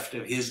the gift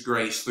of his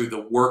grace through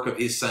the work of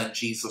his Son,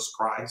 Jesus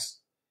Christ.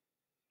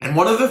 And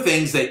one of the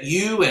things that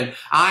you and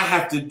I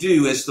have to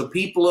do as the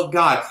people of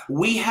God,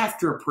 we have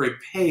to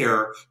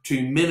prepare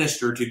to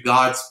minister to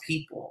God's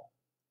people.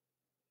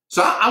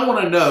 So I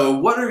want to know,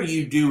 what are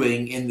you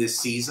doing in this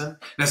season?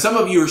 Now, some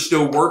of you are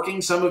still working.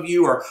 Some of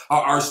you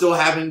are still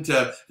having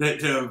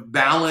to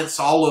balance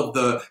all of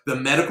the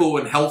medical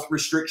and health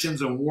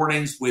restrictions and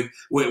warnings with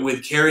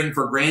caring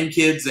for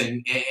grandkids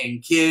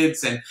and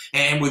kids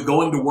and with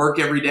going to work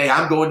every day.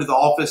 I'm going to the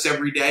office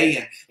every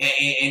day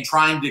and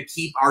trying to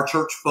keep our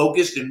church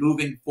focused and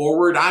moving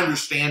forward. I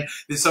understand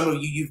that some of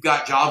you, you've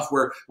got jobs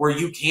where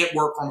you can't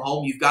work from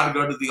home. You've got to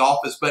go to the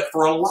office. But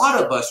for a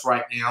lot of us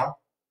right now,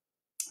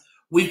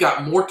 we've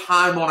got more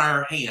time on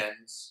our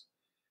hands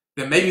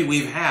than maybe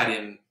we've had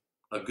in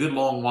a good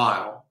long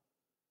while.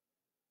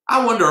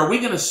 I wonder, are we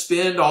going to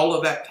spend all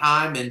of that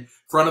time in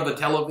front of a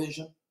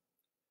television,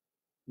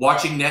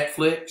 watching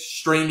Netflix,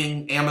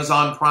 streaming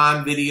Amazon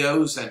Prime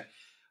videos, and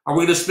are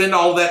we going to spend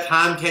all of that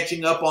time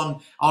catching up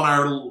on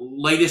our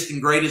latest and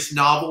greatest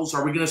novels?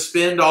 Are we going to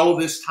spend all of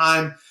this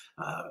time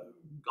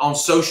on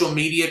social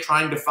media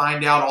trying to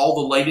find out all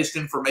the latest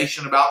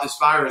information about this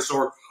virus?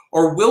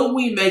 Or will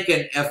we make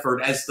an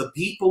effort as the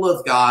people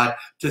of God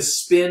to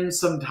spend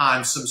some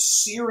time, some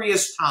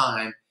serious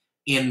time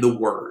in the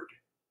Word?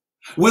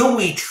 Will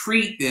we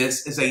treat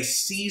this as a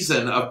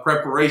season of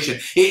preparation?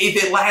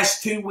 If it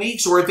lasts 2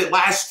 weeks or if it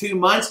lasts 2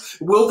 months,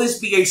 will this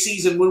be a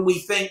season when we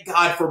thank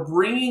God for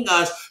bringing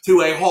us to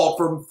a halt,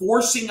 for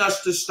forcing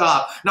us to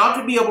stop, not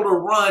to be able to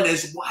run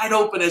as wide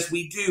open as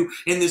we do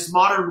in this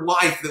modern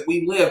life that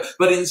we live,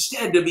 but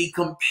instead to be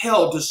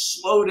compelled to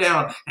slow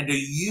down and to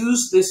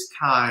use this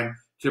time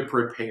to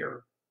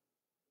prepare?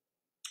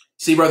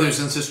 See, brothers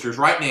and sisters,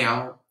 right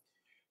now,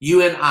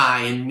 you and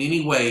I, in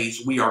many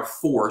ways, we are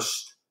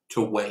forced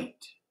to wait.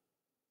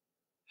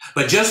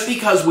 But just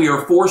because we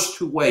are forced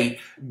to wait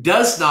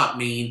does not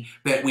mean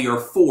that we are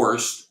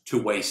forced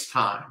to waste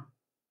time.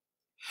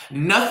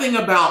 Nothing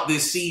about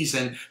this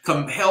season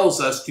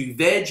compels us to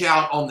veg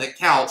out on the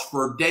couch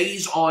for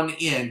days on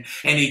end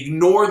and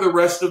ignore the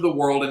rest of the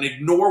world and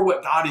ignore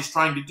what God is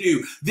trying to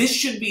do. This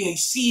should be a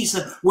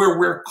season where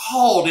we're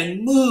called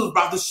and moved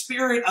by the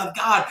Spirit of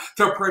God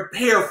to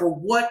prepare for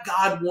what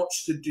God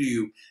wants to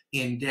do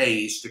in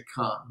days to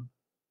come.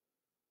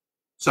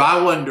 So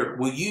I wonder,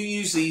 will you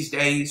use these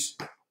days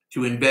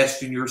to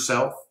invest in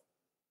yourself?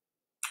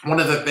 One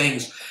of the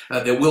things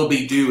that we'll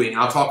be doing,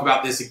 I'll talk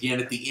about this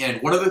again at the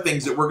end, one of the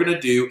things that we're going to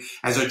do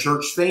as a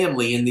church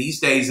family in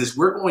these days is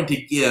we're going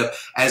to give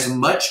as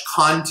much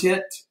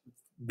content,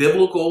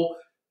 biblical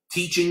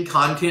teaching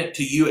content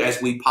to you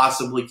as we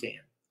possibly can.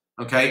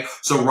 Okay,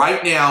 so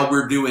right now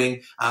we're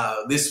doing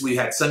this. We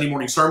had Sunday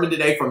morning sermon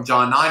today from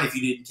John 9. If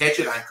you didn't catch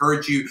it, I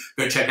encourage you to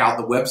go check out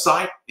the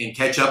website and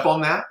catch up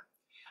on that.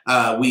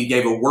 We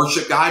gave a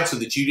worship guide so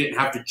that you didn't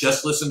have to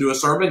just listen to a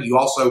sermon. You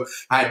also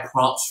had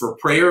prompts for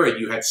prayer, and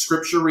you had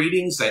scripture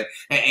readings,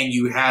 and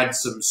you had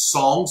some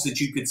songs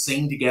that you could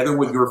sing together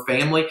with your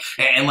family.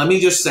 And let me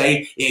just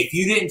say, if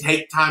you didn't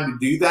take time to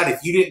do that,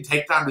 if you didn't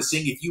take time to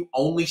sing, if you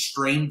only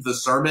streamed the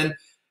sermon,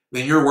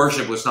 then your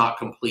worship was not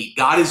complete.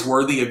 God is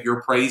worthy of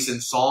your praise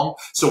and song.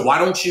 So why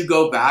don't you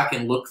go back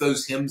and look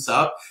those hymns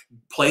up,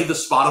 play the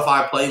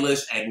Spotify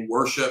playlist, and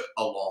worship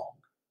along.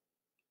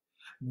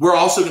 We're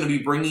also going to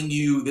be bringing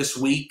you this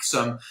week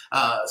some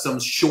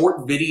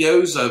short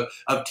videos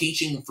of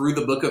teaching through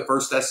the book of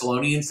 1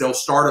 Thessalonians. They'll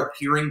start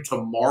appearing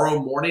tomorrow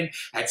morning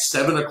at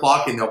 7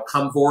 o'clock, and they'll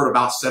come forward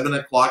about 7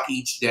 o'clock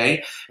each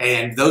day.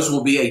 And those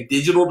will be a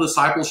digital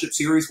discipleship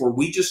series where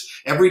we just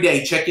every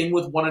day check in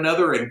with one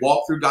another and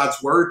walk through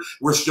God's Word.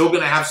 We're still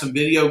going to have some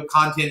video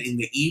content in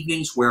the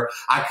evenings where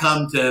I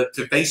come to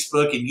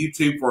Facebook and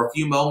YouTube for a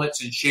few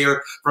moments and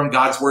share from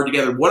God's Word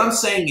together. What I'm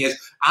saying is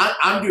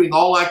I'm doing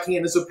all I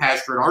can as a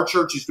pastor, and our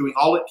church is doing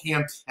all it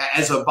can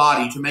as a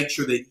body to make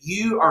sure that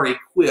you are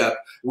equipped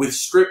with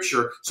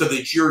Scripture so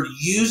that you're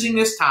using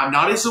this time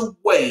not as a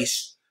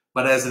waste,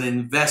 but as an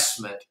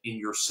investment in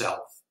yourself,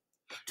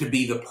 to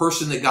be the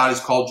person that God has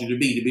called you to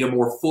be a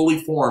more fully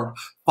formed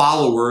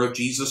follower of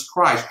Jesus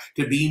Christ,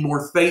 to be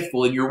more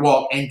faithful in your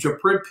walk, and to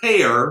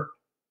prepare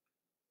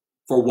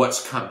for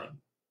what's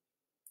coming.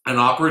 An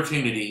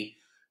opportunity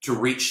to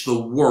reach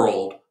the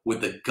world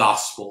with the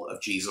gospel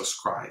of Jesus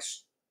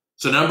Christ.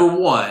 So number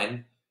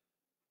one,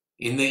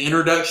 in the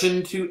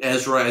introduction to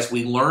Ezra, as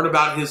we learn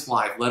about his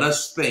life, let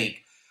us think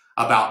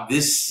about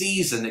this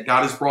season that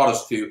God has brought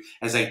us to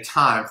as a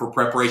time for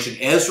preparation.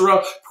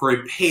 Ezra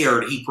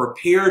prepared. He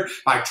prepared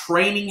by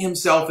training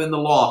himself in the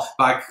law,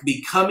 by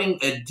becoming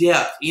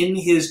adept in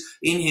his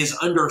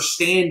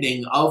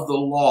understanding of the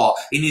law,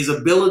 in his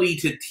ability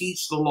to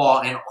teach the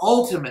law, and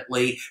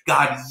ultimately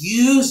God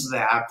used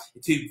that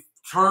to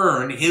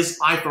turn his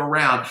life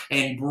around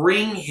and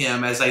bring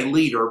him as a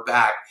leader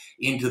back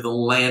into the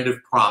land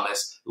of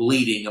promise,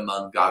 leading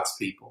among God's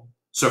people.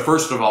 So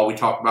first of all, we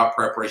talk about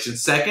preparation.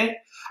 Second,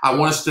 I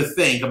want us to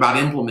think about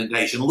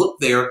implementation. Look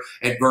there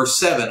at verse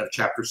 7 of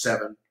chapter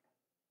 7.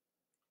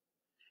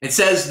 It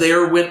says,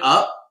 "There went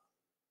up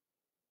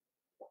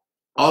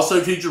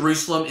also to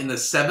Jerusalem in the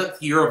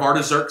 7th year of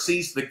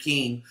Artaxerxes the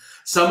king,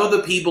 some of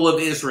the people of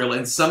Israel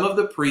and some of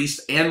the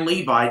priests and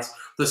Levites,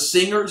 the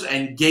singers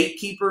and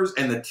gatekeepers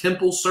and the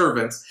temple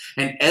servants.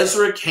 And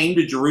Ezra came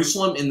to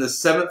Jerusalem in the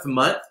 7th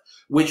month,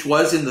 which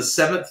was in the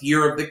 7th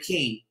year of the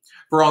king.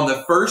 For on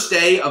the first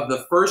day of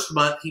the first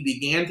month he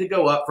began to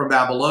go up from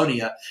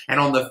Babylonia, and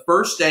on the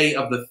first day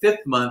of the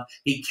 5th month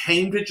he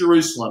came to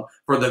Jerusalem,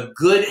 for the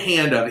good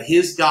hand of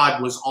his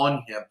God was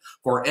on him.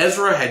 For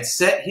Ezra had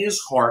set his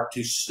heart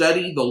to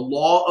study the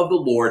law of the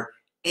Lord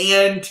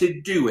and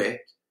to do it,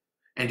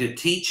 and to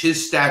teach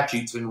his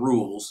statutes and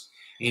rules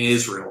in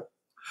Israel.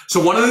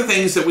 So one of the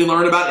things that we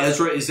learn about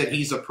Ezra is that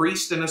he's a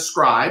priest and a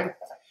scribe.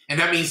 And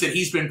that means that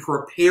he's been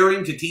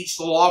preparing to teach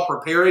the law,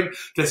 preparing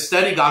to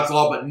study God's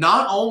law. But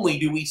not only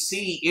do we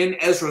see in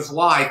Ezra's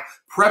life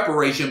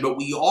preparation, but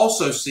we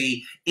also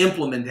see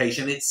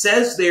implementation. It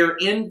says there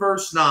in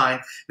verse 9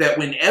 that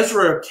when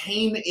Ezra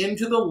came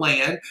into the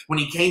land, when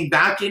he came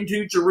back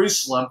into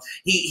Jerusalem,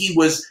 he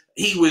was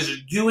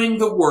doing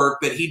the work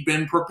that he'd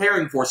been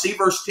preparing for. See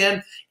verse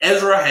 10,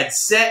 Ezra had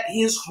set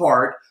his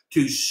heart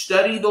to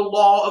study the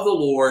law of the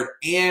Lord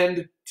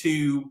and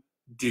to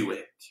do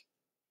it.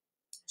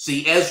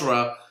 See,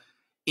 Ezra,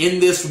 in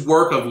this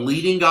work of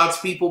leading God's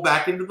people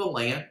back into the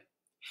land,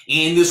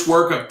 in this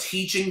work of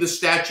teaching the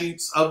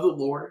statutes of the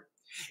Lord,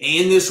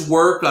 in this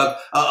work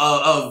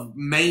of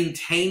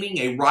maintaining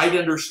a right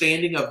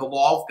understanding of the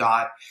law of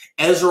God,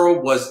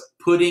 Ezra was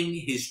putting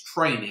his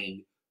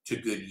training to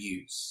good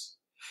use.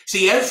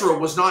 See, Ezra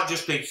was not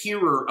just a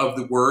hearer of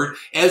the word,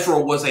 Ezra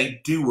was a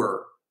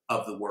doer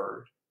of the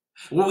word.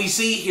 Well, we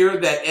see here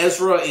that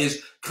Ezra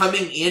is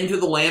coming into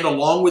the land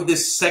along with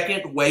this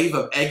second wave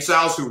of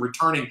exiles who are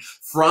returning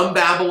from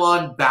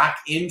Babylon back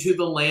into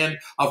the land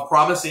of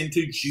promise,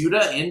 into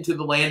Judah, into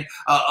the land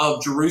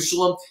of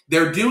Jerusalem.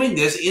 They're doing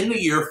this in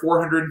the year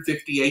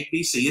 458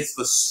 BC. It's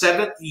the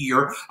 7th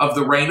year of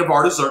the reign of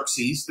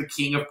Artaxerxes, the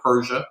king of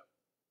Persia.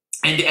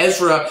 And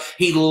Ezra,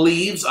 he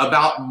leaves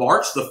about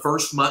March, the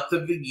first month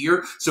of the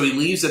year. So he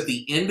leaves at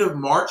the end of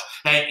March,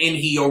 and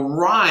he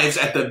arrives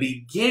at the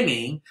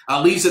beginning,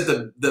 leaves at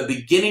the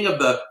beginning of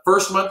the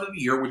first month of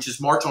the year, which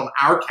is March on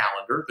our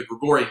calendar, the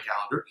Gregorian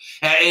calendar.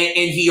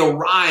 And he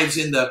arrives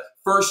in the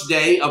first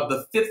day of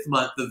the 5th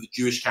month of the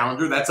Jewish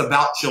calendar. That's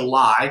about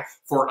July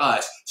for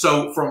us.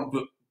 So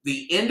from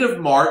the end of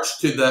March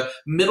to the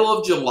middle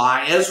of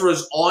July, Ezra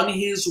is on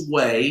his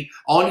way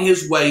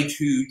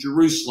to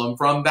Jerusalem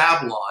from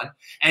Babylon.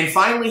 And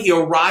finally, he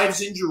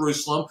arrives in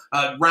Jerusalem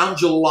around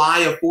July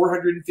of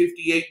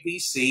 458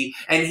 BC,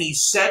 and he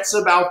sets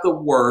about the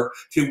work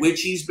to which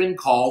he's been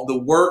called, the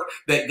work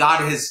that God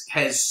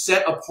has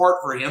set apart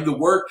for him, the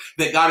work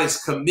that God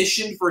has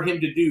commissioned for him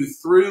to do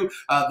through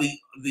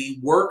the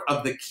work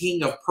of the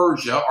king of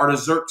Persia,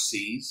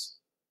 Artaxerxes.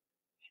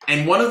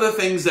 And one of the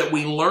things that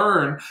we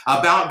learn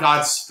about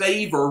God's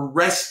favor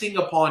resting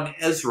upon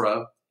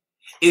Ezra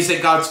is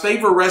that God's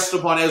favor rests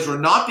upon Ezra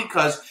not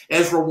because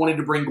Ezra wanted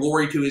to bring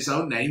glory to his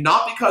own name,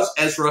 not because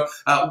Ezra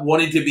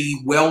wanted to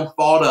be well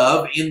thought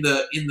of in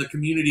the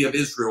community of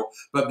Israel,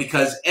 but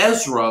because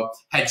Ezra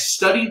had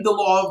studied the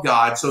law of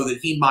God so that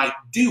he might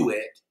do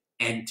it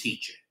and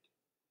teach it.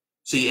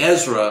 See,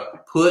 Ezra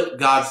put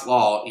God's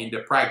law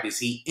into practice.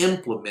 He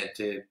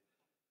implemented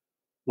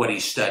what he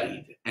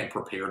studied and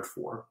prepared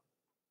for.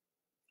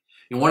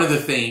 And one of the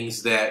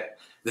things that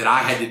I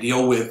had to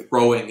deal with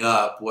growing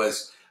up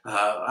was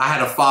I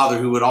had a father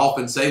who would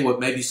often say what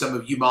maybe some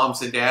of you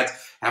moms and dads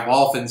have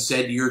often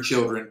said to your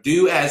children,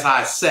 do as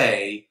I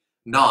say,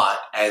 not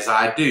as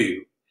I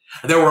do.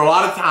 There were a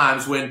lot of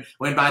times when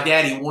my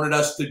daddy wanted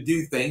us to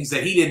do things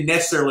that he didn't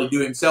necessarily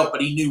do himself,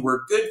 but he knew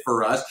were good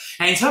for us.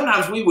 And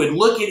sometimes we would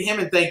look at him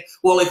and think,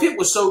 well, if it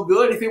was so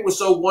good, if it was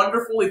so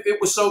wonderful, if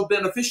it was so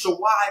beneficial,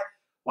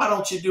 why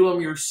don't you do them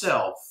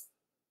yourself?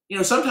 You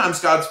know, sometimes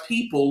God's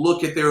people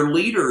look at their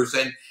leaders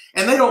and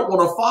they don't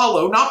want to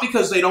follow, not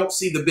because they don't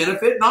see the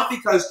benefit, not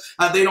because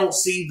they don't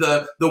see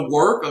the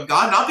work of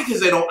God, not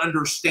because they don't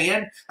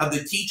understand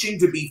the teaching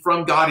to be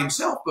from God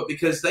himself, but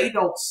because they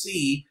don't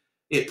see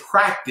it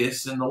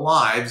practiced in the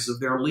lives of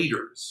their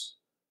leaders.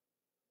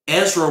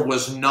 Ezra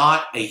was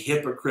not a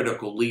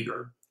hypocritical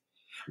leader.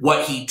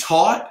 What he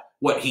taught,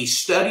 what he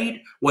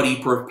studied, what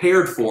he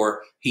prepared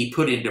for, he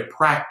put into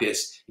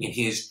practice in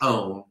his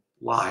own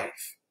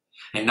life.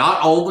 And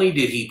not only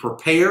did he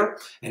prepare,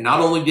 and not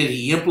only did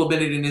he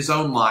implement it in his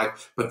own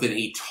life, but then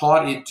he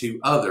taught it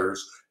to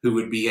others who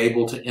would be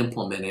able to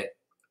implement it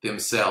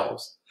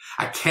themselves.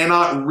 I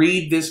cannot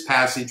read this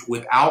passage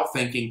without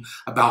thinking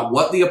about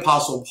what the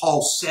Apostle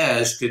Paul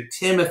says to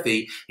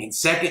Timothy in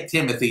 2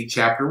 Timothy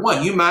chapter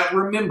 1. You might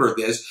remember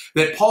this,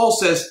 that Paul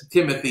says to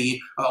Timothy,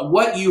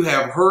 what you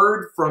have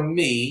heard from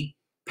me,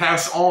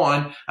 pass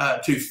on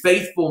to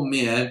faithful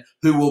men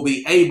who will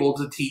be able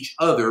to teach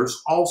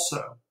others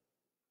also.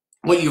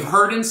 What you've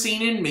heard and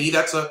seen in me,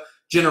 that's a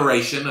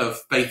generation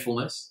of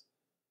faithfulness.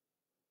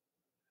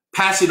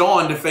 Pass it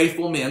on to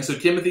faithful men. So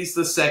Timothy's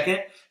the second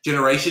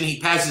generation. He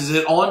passes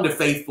it on to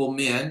faithful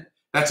men.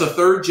 That's a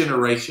third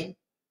generation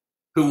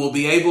who will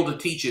be able to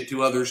teach it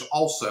to others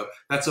also.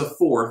 That's a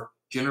fourth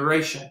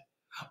generation.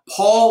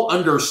 Paul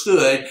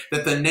understood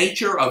that the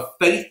nature of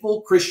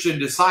faithful Christian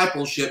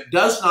discipleship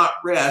does not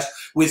rest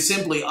with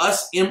simply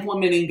us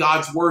implementing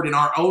God's word in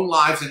our own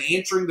lives and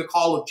answering the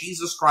call of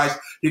Jesus Christ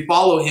to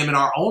follow him in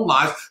our own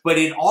lives, but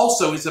it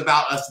also is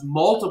about us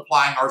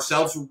multiplying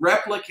ourselves,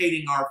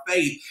 replicating our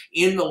faith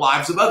in the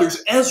lives of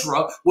others.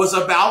 Ezra was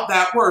about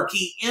that work.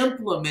 He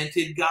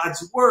implemented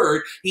God's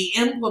word. He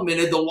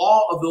implemented the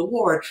law of the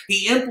Lord.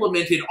 He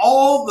implemented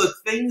all the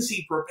things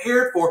he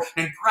prepared for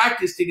and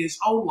practiced in his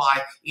own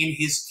life in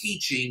his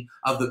teaching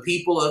of the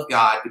people of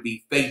God to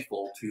be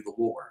faithful to the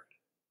Lord.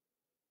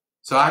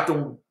 So I have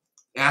to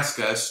ask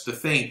us to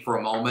think for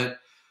a moment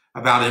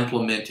about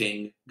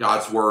implementing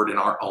God's word in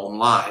our own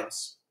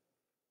lives.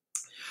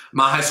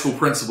 My high school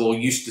principal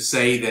used to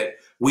say that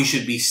we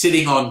should be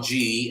sitting on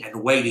G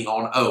and waiting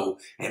on O,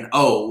 and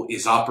O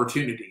is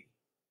opportunity.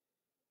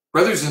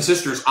 Brothers and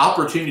sisters,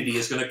 opportunity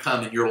is going to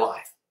come in your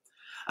life.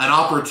 An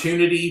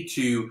opportunity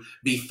to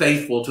be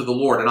faithful to the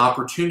Lord, an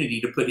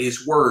opportunity to put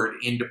his word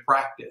into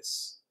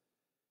practice.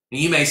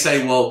 And you may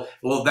say, well,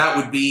 that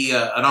would be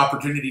an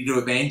opportunity to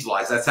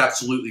evangelize. That's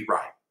absolutely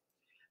right.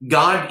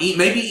 God,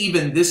 maybe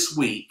even this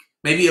week,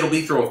 maybe it'll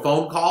be through a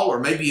phone call, or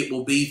maybe it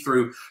will be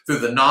through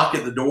the knock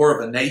at the door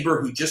of a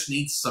neighbor who just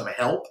needs some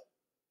help.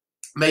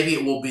 Maybe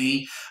it will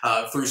be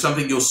through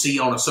something you'll see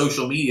on a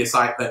social media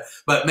site,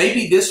 but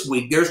maybe this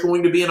week there's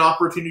going to be an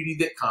opportunity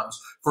that comes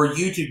for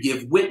you to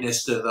give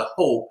witness to the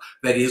hope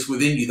that is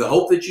within you, the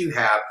hope that you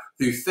have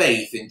through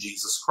faith in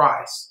Jesus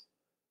Christ.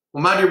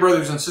 Well, my dear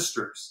brothers and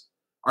sisters,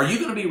 are you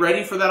going to be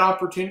ready for that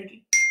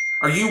opportunity?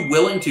 Are you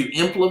willing to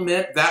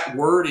implement that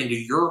word into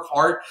your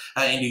heart,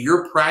 into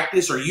your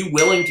practice? Are you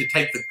willing to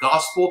take the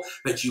gospel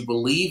that you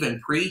believe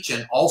and preach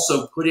and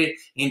also put it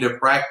into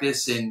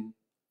practice in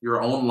your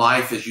own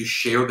life as you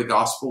share the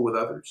gospel with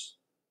others?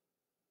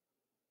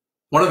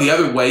 One of the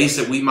other ways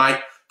that we might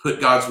put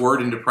God's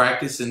word into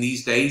practice in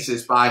these days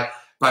is by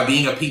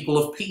being a people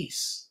of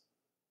peace.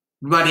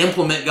 We might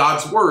implement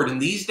God's word in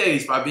these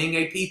days by being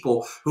a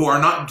people who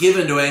are not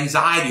given to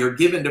anxiety or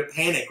given to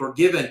panic or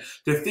given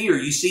to fear.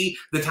 You see,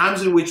 the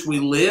times in which we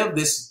live,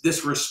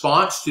 this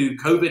response to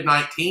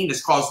COVID-19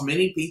 has caused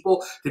many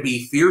people to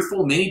be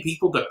fearful, many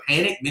people to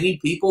panic, many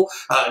people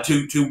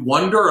to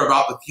wonder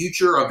about the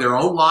future of their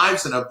own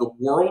lives and of the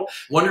world,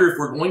 wonder if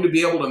we're going to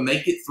be able to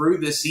make it through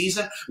this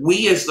season.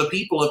 We as the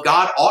people of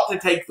God ought to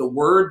take the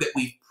word that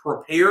we've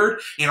prepared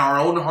in our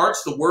own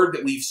hearts, the word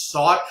that we've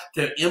sought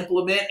to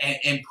implement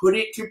and put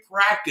it to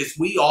practice.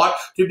 We ought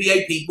to be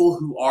a people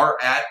who are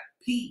at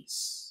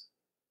peace.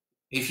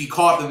 If you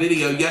caught the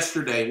video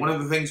yesterday, one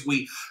of the things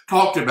we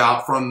talked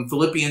about from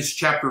Philippians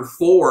chapter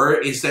 4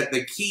 is that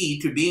the key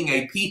to being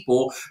a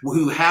people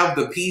who have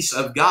the peace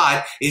of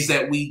God is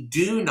that we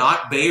do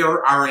not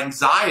bear our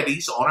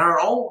anxieties on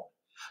our own.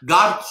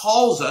 God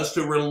calls us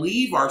to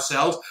relieve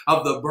ourselves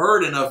of the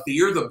burden of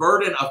fear, the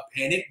burden of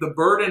panic, the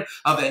burden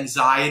of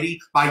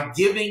anxiety by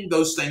giving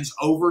those things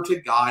over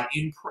to God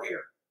in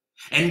prayer.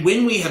 And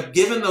when we have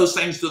given those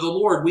things to the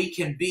Lord, we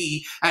can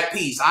be at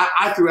peace.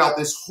 I throughout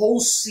this whole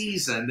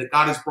season that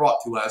God has brought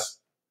to us,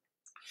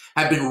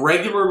 have been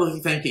regularly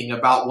thinking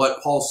about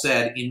what Paul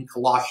said in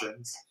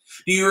Colossians.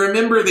 Do you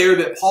remember there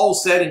that Paul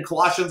said in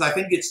Colossians, I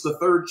think it's the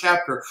 3rd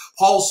chapter,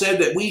 Paul said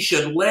that we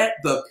should let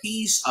the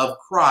peace of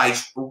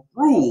Christ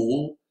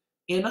rule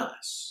in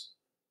us.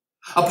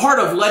 A part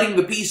of letting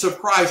the peace of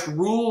Christ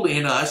rule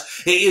in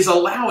us is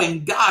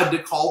allowing God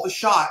to call the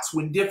shots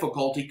when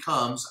difficulty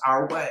comes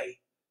our way.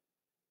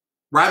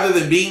 Rather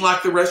than being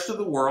like the rest of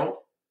the world,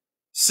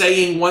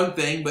 saying one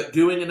thing but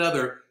doing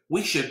another,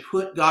 we should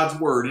put God's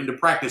word into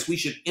practice. We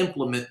should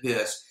implement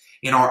this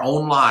in our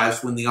own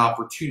lives when the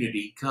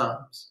opportunity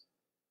comes.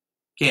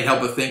 Can't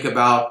help but think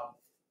about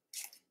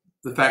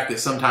the fact that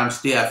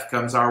sometimes death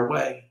comes our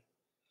way.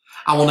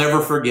 I will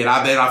never forget,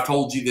 I bet I've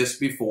told you this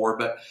before,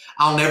 but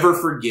I'll never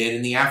forget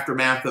in the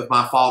aftermath of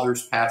my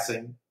father's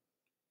passing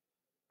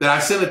that I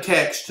sent a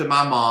text to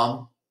my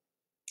mom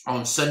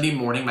on Sunday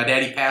morning. My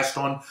daddy passed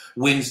on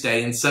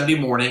Wednesday, and Sunday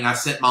morning I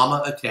sent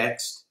Mama a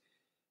text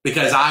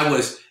because I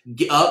was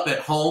up at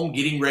home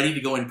getting ready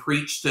to go and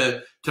preach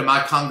to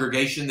my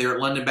congregation there at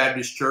London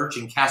Baptist Church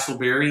in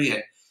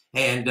Castleberry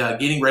and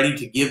getting ready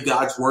to give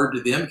God's word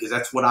to them because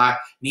that's what I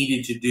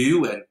needed to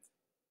do.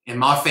 And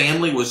my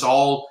family was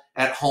all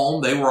at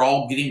home. They were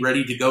all getting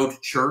ready to go to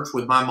church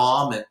with my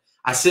mom. And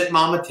I sent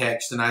Mom a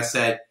text and I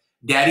said,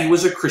 Daddy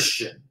was a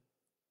Christian.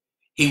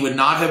 He would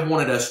not have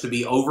wanted us to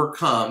be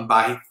overcome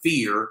by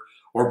fear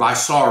or by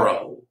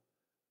sorrow.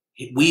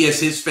 We as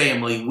his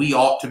family, we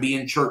ought to be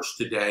in church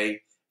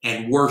today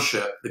and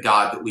worship the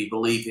God that we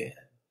believe in.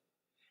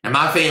 And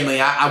my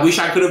family, I wish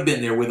I could have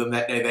been there with them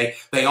that day.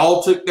 They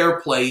all took their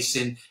place,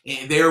 and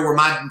there where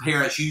my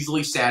parents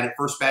usually sat at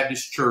First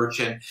Baptist Church,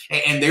 and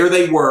there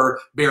they were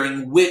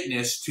bearing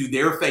witness to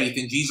their faith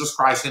in Jesus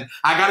Christ. And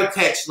I got a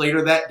text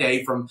later that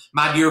day from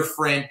my dear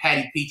friend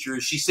Patty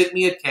Peacher. She sent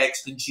me a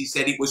text, and she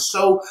said, it was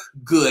so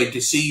good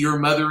to see your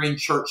mother in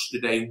church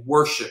today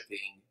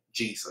worshiping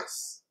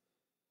Jesus.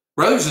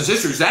 Brothers and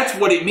sisters, that's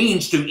what it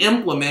means to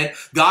implement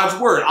God's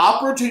word.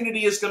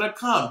 Opportunity is going to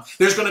come.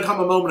 There's going to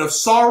come a moment of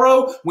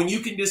sorrow when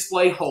you can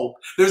display hope.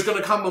 There's going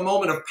to come a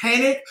moment of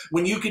panic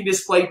when you can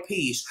display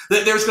peace.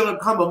 There's going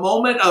to come a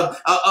moment of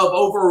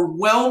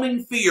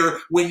overwhelming fear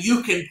when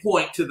you can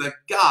point to the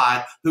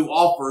God who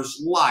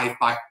offers life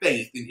by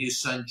faith in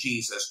his Son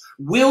Jesus.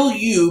 Will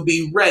you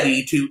be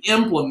ready to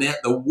implement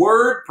the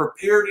word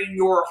prepared in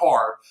your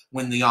heart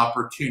when the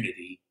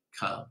opportunity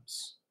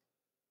comes?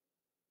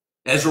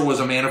 Ezra was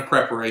a man of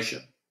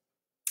preparation,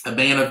 a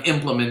man of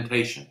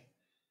implementation.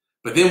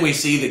 But then we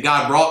see that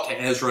God brought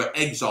to Ezra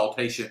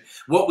exaltation.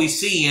 What we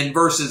see in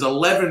verses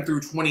 11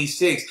 through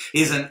 26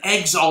 is an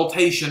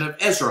exaltation of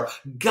Ezra.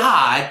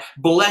 God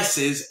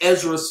blesses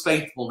Ezra's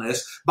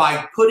faithfulness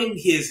by putting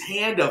his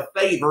hand of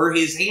favor,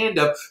 his hand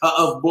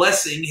of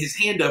blessing, his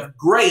hand of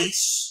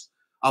grace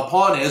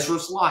upon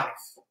Ezra's life.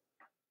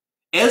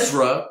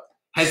 Ezra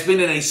has been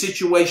in a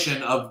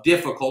situation of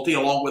difficulty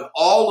along with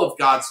all of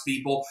God's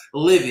people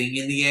living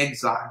in the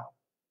exile.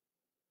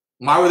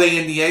 Why were they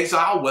in the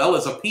exile? Well,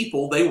 as a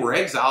people, they were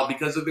exiled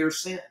because of their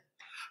sin,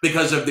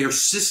 because of their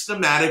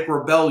systematic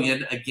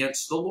rebellion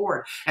against the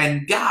Lord.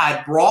 And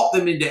God brought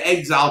them into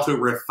exile to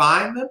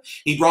refine them.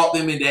 He brought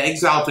them into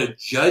exile to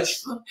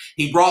judge them.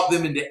 He brought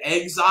them into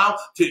exile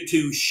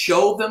to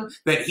show them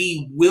that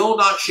he will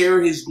not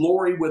share his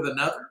glory with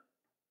another.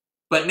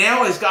 But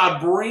now as God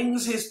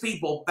brings his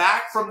people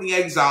back from the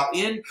exile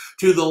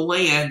into the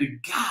land,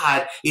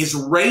 God is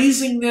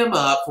raising them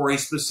up for a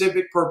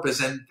specific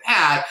purpose, and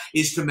that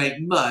is to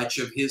make much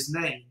of his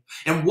name.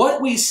 And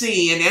what we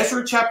see in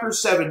Ezra chapter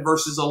 7,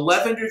 verses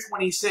 11 to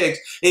 26,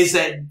 is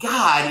that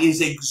God is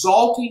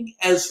exalting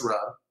Ezra,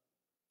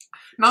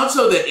 not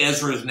so that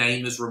Ezra's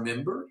name is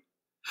remembered,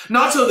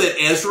 not so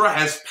that Ezra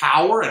has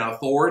power and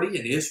authority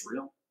in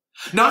Israel,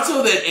 not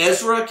so that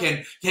Ezra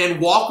can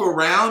walk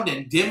around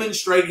and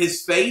demonstrate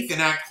his faith and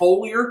act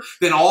holier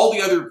than all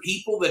the other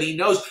people that he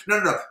knows.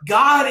 No.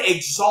 God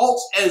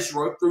exalts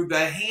Ezra through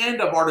the hand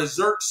of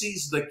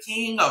Artaxerxes, the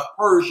king of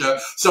Persia,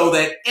 so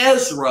that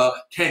Ezra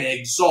can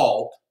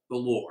exalt the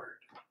Lord.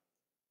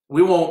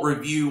 We won't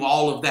review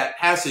all of that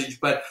passage,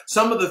 but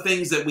some of the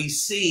things that we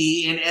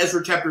see in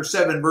Ezra chapter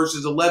 7,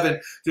 verses 11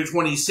 to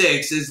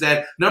 26 is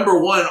that, number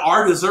one,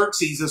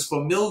 Artaxerxes is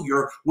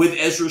familiar with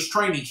Ezra's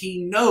training.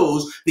 He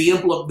knows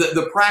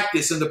the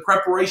practice and the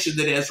preparation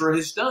that Ezra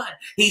has done.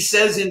 He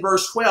says in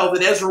verse 12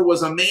 that Ezra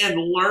was a man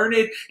learned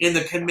in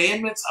the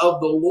commandments of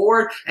the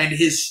Lord and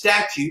his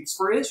statutes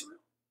for Israel.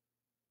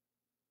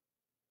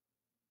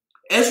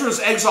 Ezra's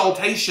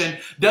exaltation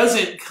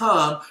doesn't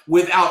come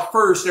without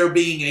first there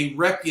being a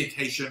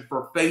reputation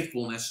for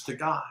faithfulness to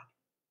God.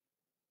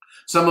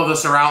 Some of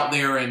us are out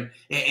there and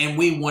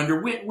we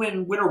wonder,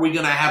 when are we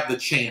going to have the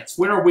chance?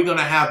 When are we going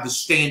to have the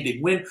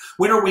standing? When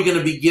are we going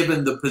to be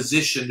given the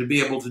position to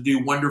be able to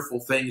do wonderful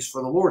things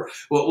for the Lord?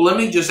 Well, let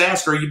me just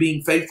ask, are you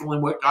being faithful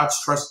in what God's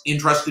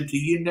entrusted to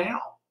you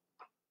now?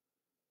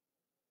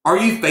 Are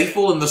you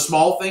faithful in the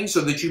small things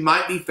so that you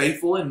might be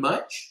faithful in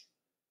much?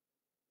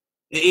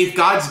 If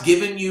God's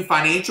given you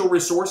financial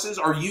resources,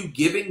 are you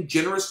giving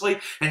generously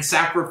and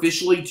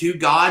sacrificially to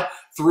God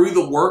through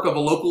the work of a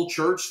local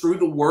church, through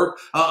the work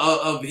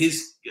of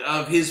his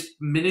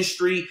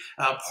ministry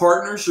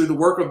partners, through the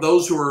work of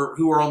those who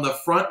are on the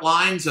front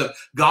lines of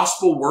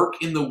gospel work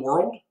in the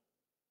world?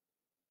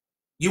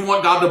 You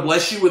want God to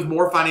bless you with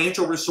more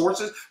financial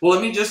resources? Well,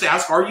 let me just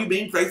ask, are you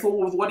being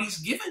faithful with what he's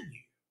given you?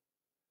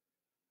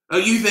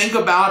 You think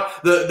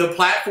about the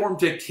platform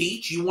to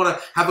teach. You want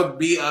to have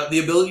the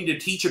ability to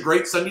teach a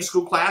great Sunday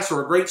school class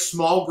or a great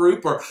small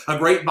group or a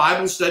great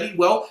Bible study.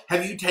 Well,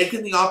 have you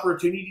taken the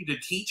opportunity to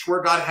teach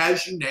where God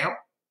has you now?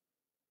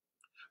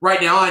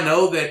 Right now, I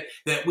know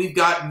that we've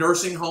got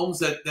nursing homes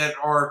that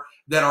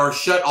are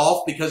shut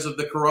off because of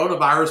the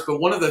coronavirus. But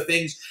one of the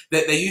things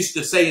that they used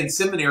to say in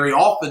seminary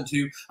often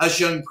to us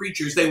young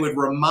preachers, they would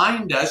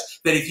remind us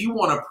that if you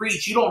want to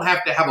preach, you don't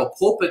have to have a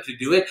pulpit to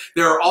do it.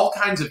 There are all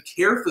kinds of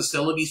care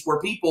facilities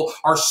where people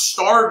are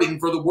starving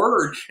for the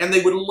word, and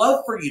they would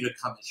love for you to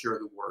come and share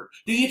the word.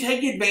 Do you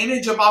take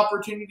advantage of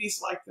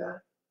opportunities like that?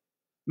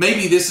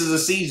 Maybe this is a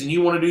season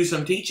you want to do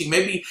some teaching.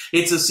 Maybe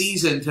it's a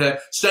season to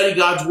study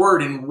God's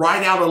word and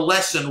write out a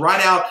lesson,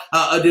 write out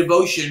a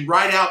devotion,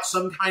 write out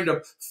some kind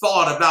of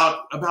thought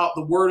about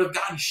the word of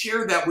God and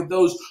share that with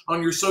those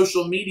on your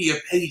social media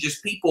pages.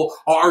 People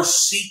are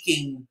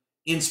seeking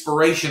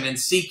inspiration and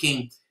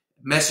seeking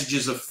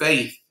messages of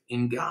faith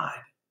in God,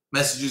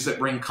 messages that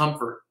bring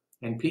comfort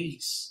and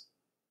peace.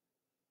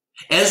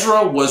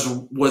 Ezra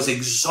was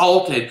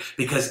exalted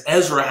because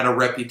Ezra had a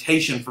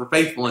reputation for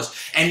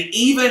faithfulness. And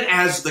even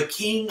as the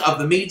king of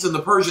the Medes and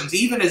the Persians,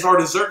 even as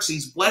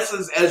Artaxerxes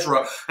blesses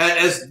Ezra,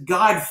 as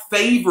God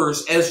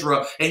favors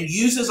Ezra and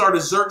uses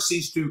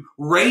Artaxerxes to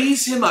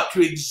raise him up,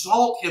 to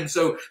exalt him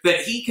so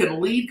that he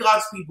can lead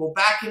God's people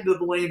back into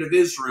the land of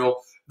Israel,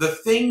 the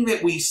thing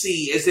that we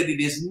see is that it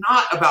is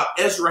not about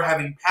Ezra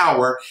having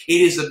power. It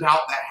is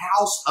about the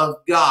house of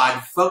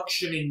God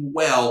functioning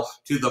well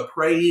to the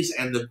praise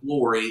and the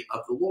glory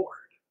of the Lord.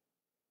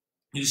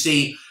 You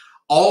see,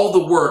 all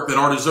the work that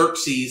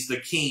Artaxerxes,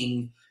 the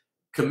king,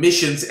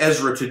 commissions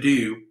Ezra to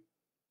do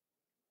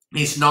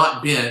is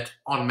not bent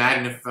on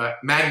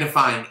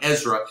magnifying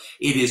Ezra.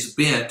 It is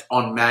bent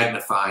on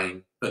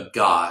magnifying the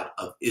God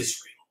of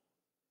Israel.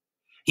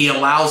 He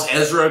allows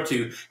Ezra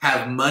to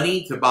have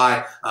money to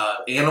buy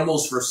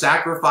animals for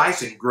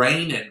sacrifice and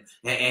grain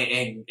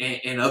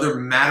and other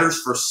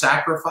matters for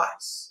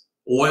sacrifice,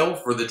 oil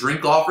for the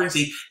drink offerings.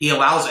 He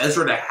allows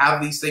Ezra to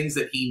have these things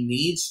that he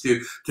needs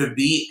to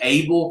be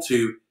able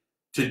to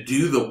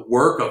do the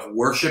work of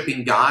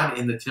worshiping God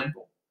in the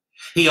temple.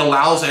 He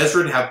allows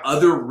Ezra to have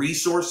other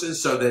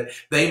resources so that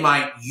they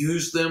might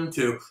use them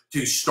to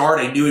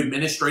start a new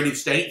administrative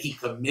state. He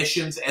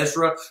commissions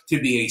Ezra to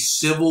be a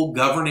civil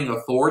governing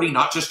authority,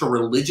 not just a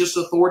religious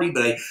authority,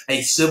 but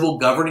a civil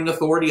governing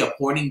authority,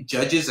 appointing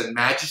judges and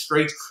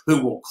magistrates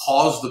who will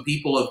cause the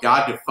people of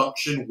God to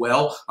function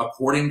well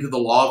according to the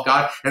law of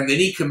God. And then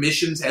he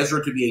commissions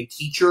Ezra to be a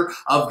teacher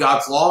of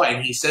God's law.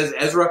 And he says,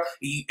 Ezra,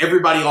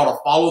 everybody ought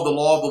to follow the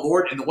law of the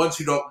Lord, and the ones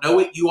who don't know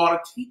it, you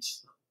ought to teach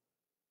them.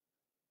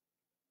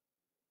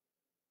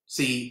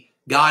 See,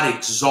 God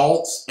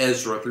exalts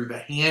Ezra through the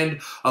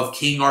hand of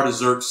King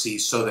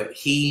Artaxerxes so that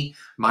he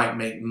might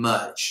make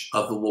much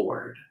of the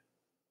Lord.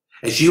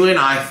 As you and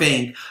I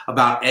think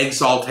about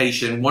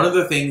exaltation, one of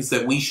the things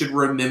that we should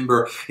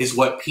remember is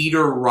what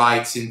Peter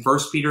writes in 1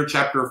 Peter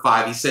chapter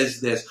 5. He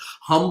says this,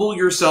 "Humble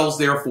yourselves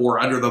therefore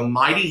under the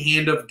mighty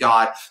hand of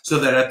God, so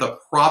that at the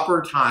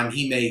proper time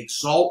he may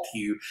exalt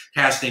you,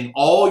 casting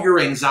all your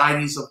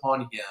anxieties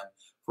upon him,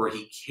 for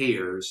he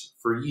cares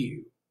for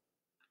you."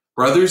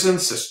 Brothers and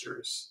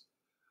sisters,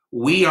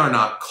 we are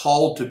not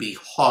called to be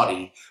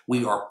haughty.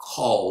 We are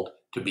called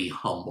to be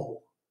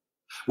humble.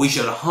 We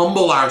should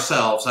humble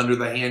ourselves under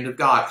the hand of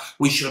God.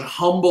 We should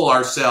humble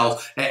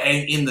ourselves,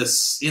 and in the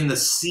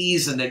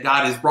season that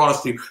God has brought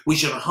us to, we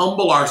should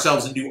humble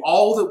ourselves and do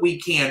all that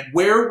we can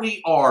where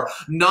we are,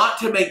 not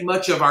to make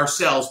much of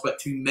ourselves, but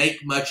to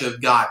make much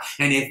of God.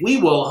 And if we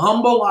will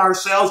humble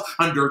ourselves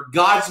under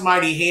God's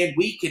mighty hand,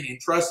 we can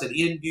entrust that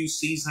in due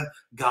season,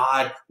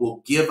 God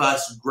will give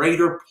us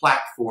greater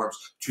platforms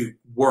to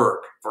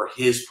work for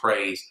his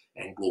praise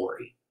and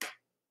glory.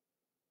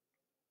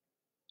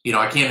 You know,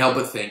 I can't help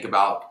but think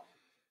about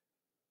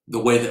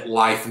the way that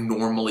life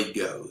normally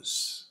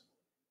goes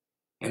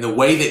and the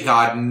way that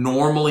God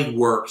normally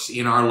works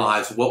in our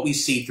lives. What we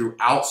see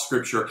throughout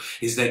Scripture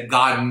is that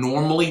God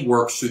normally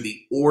works through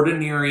the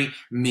ordinary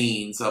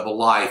means of a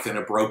life in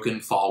a broken,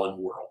 fallen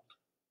world.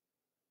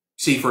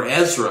 See, for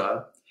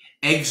Ezra,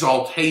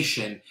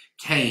 exaltation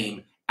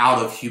came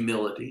out of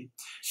humility.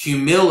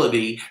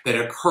 Humility that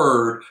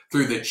occurred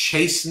through the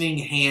chastening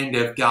hand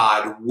of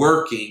God,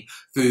 working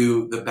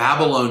through the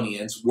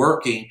Babylonians,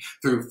 working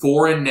through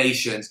foreign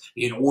nations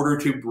in order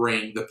to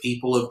bring the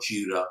people of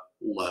Judah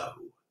low.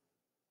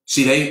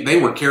 See, they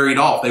were carried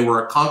off. They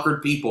were a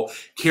conquered people,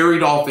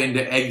 carried off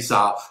into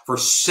exile. For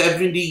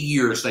 70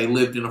 years, they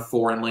lived in a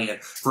foreign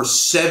land. For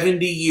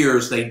 70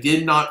 years, they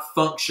did not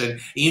function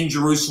in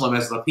Jerusalem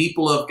as the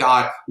people of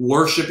God,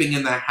 worshiping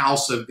in the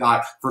house of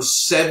God. For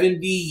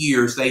 70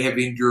 years, they have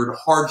endured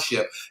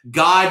hardship.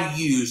 God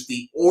used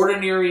the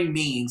ordinary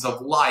means of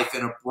life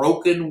in a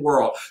broken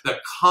world, the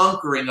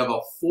conquering of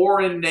a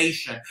foreign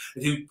nation,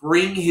 to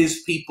bring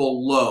his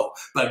people low.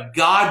 But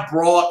God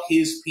brought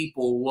his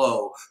people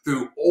low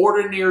through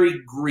ordinary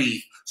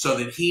grief so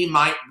that he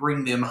might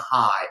bring them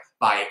high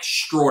by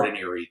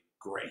extraordinary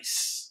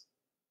grace.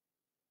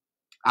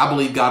 I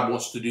believe God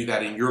wants to do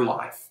that in your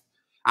life.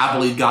 I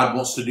believe God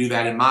wants to do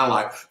that in my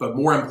life. But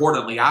more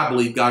importantly, I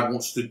believe God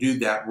wants to do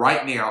that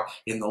right now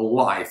in the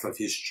life of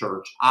his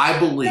church. I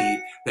believe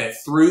that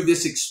through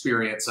this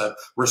experience of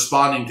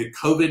responding to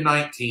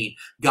COVID-19,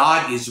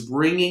 God is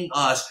bringing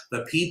us,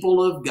 the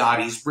people of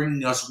God, he's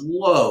bringing us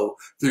low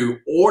through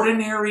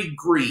ordinary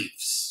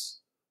griefs,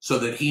 so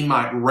that he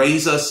might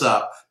raise us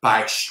up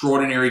by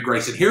extraordinary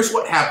grace. And here's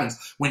what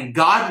happens. When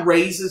God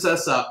raises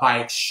us up by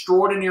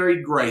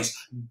extraordinary grace,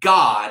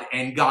 God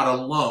and God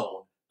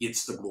alone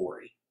gets the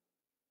glory.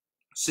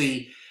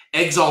 See,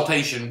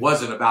 exaltation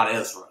wasn't about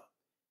Ezra.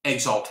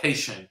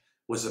 Exaltation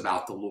was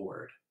about the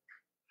Lord.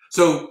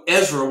 So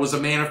Ezra was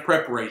a man of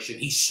preparation.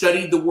 He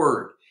studied the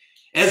word.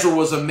 Ezra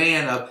was a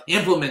man of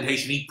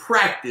implementation. He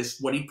practiced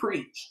what he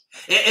preached.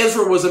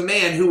 Ezra was a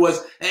man who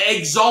was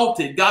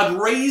exalted.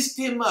 God raised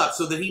him up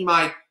so that he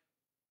might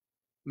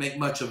make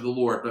much of the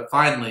Lord. But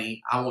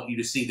finally, I want you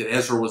to see that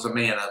Ezra was a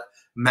man of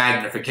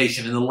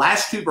magnification. In the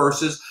last two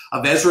verses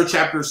of Ezra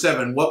chapter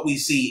 7, what we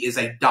see is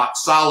a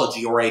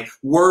doxology, or a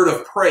word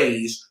of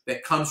praise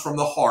that comes from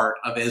the heart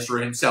of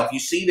Ezra himself. You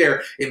see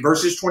there in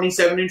verses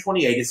 27 and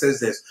 28, it says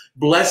this,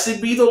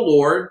 "Blessed be the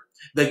Lord,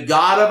 the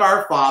God of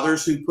our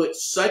fathers, who put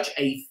such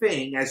a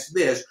thing as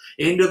this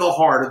into the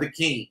heart of the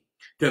king,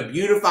 to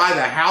beautify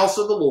the house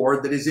of the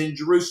Lord that is in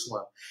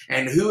Jerusalem,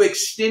 and who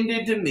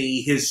extended to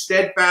me his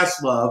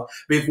steadfast love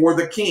before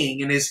the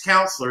king and his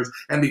counselors,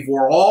 and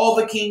before all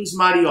the king's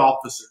mighty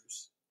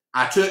officers.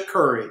 I took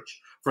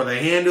courage, for the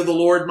hand of the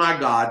Lord my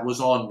God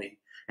was on me,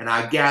 and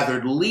I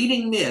gathered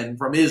leading men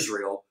from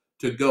Israel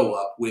to go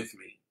up with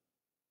me."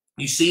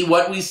 You see,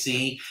 what we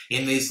see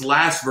in these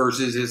last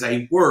verses is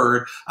a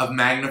word of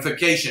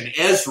magnification.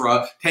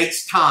 Ezra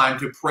takes time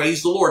to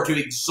praise the Lord, to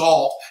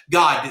exalt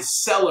God, to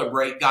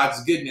celebrate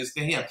God's goodness to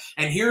him.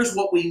 And here's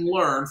what we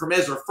learn from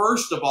Ezra.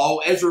 First of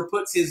all, Ezra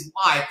puts his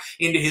life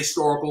into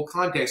historical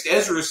context.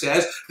 Ezra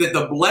says that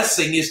the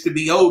blessing is to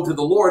be owed to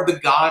the Lord, the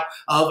God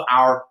of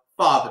our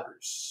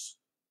fathers.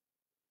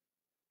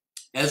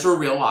 Ezra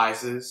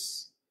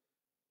realizes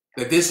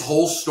that this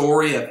whole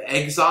story of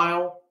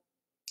exile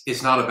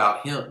is not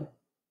about him.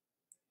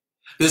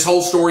 This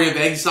whole story of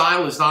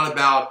exile is not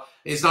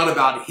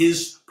about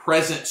his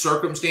present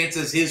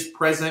circumstances, his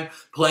present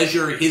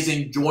pleasure, his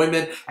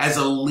enjoyment as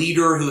a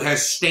leader who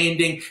has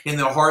standing in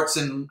the hearts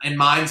and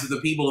minds of the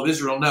people of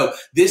Israel. No,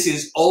 this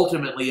is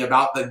ultimately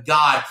about the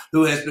God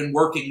who has been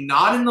working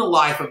not in the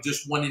life of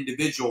just one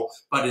individual,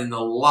 but in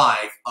the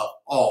life of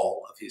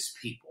all of his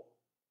people.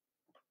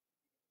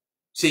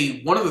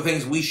 See, one of the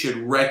things we should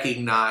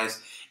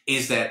recognize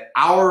is that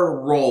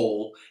our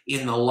role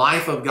in the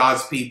life of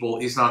God's people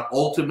is not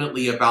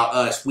ultimately about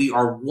us. We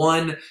are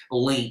one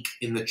link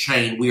in the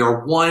chain. We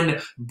are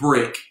one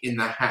brick in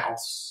the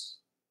house.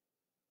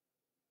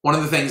 One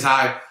of the things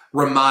I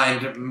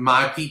remind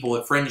my people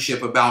at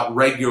Friendship about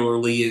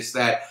regularly is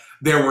that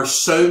there were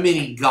so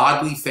many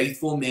godly,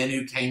 faithful men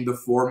who came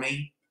before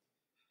me.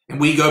 And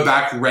we go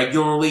back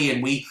regularly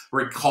and we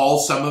recall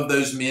some of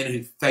those men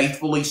who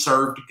faithfully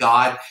served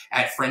God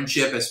at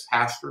Friendship as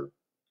pastor.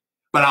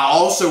 But I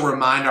also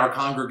remind our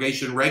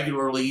congregation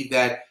regularly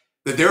that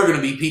there are going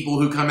to be people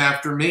who come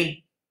after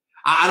me.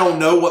 I don't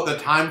know what the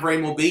time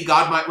frame will be.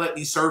 God might let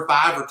me serve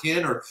 5 or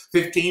 10 or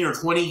 15 or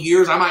 20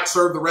 years. I might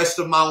serve the rest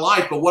of my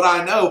life. But what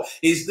I know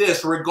is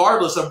this,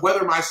 regardless of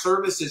whether my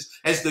service is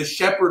as the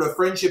shepherd of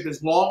Friendship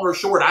is long or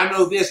short, I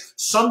know this,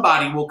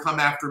 somebody will come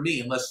after me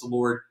unless the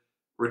Lord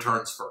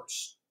returns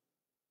first.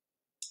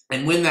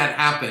 And when that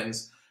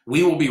happens,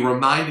 we will be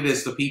reminded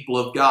as the people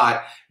of God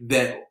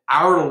that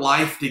our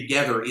life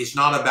together is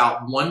not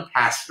about one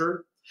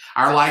pastor.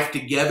 Our life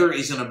together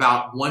isn't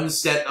about one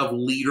set of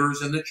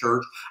leaders in the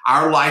church.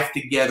 Our life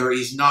together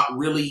is not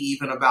really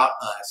even about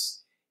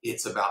us.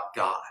 It's about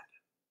God.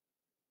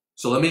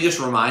 So let me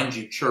just remind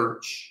you,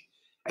 church,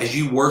 as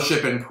you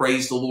worship and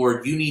praise the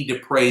Lord, you need to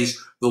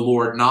praise the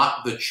Lord,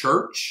 not the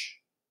church,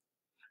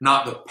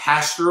 not the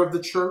pastor of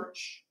the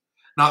church,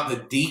 not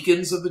the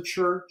deacons of the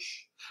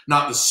church,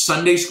 not the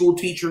Sunday school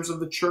teachers of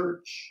the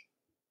church,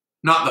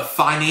 not the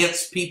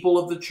finance people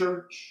of the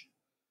church.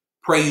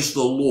 Praise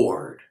the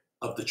Lord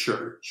of the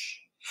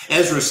church.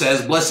 Ezra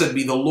says, blessed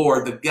be the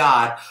Lord, the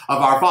God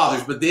of our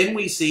fathers. But then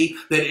we see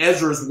that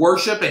Ezra's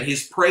worship and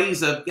his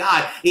praise of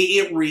God,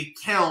 it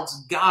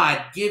recounts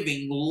God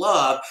giving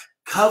love,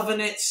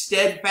 covenant,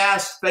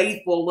 steadfast,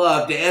 faithful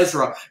love to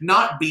Ezra,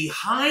 not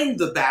behind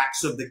the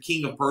backs of the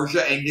king of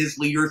Persia and his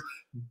leaders,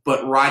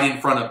 but right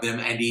in front of them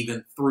and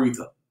even through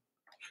them.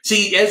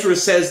 See, Ezra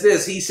says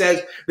this, he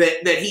says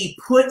that he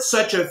put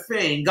such a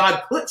thing,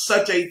 God put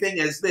such a thing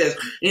as this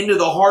into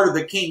the heart of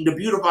the king to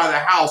beautify the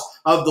house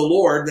of the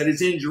Lord that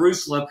is in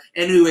Jerusalem,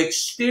 and who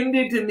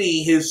extended to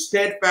me his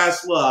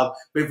steadfast love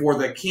before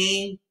the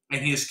king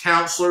and his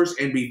counselors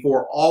and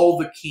before all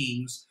the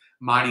king's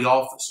mighty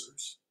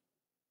officers.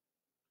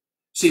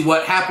 See,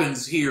 what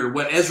happens here,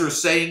 what Ezra's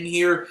saying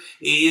here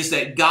is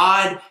that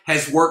God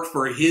has worked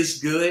for his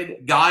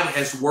good. God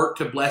has worked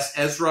to bless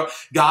Ezra.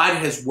 God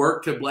has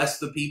worked to bless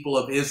the people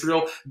of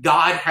Israel.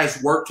 God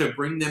has worked to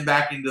bring them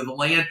back into the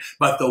land.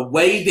 But the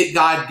way that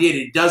God did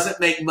it doesn't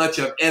make much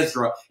of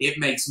Ezra. It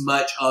makes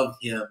much of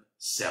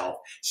himself.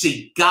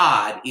 See,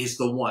 God is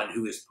the one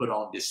who is put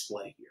on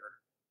display here.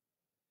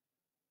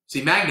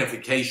 See,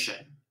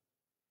 magnification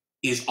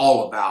is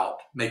all about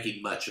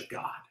making much of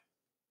God.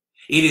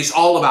 It is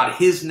all about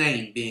his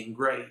name being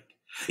great.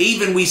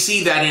 Even we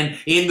see that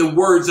in the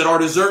words that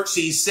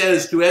Artaxerxes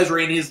says to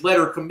Ezra in his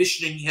letter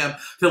commissioning him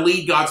to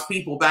lead God's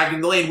people back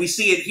in the land. We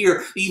see it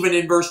here even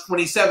in verse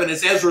 27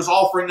 as Ezra's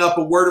offering up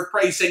a word of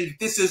praise, saying that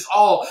this is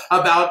all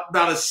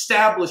about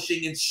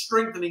establishing and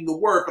strengthening the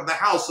work of the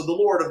house of the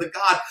Lord, of the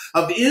God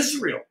of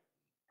Israel.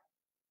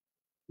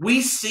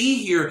 We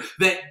see here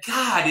that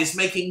God is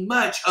making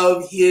much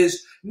of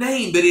his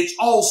name, that it's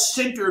all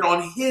centered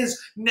on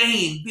his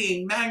name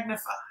being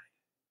magnified.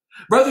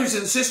 Brothers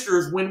and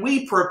sisters, when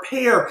we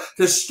prepare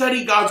to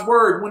study God's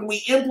Word, when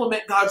we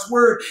implement God's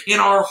Word in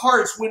our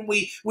hearts, when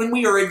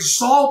we are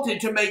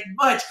exalted to make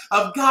much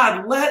of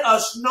God, let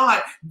us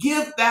not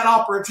give that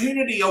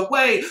opportunity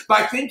away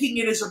by thinking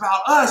it is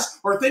about us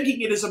or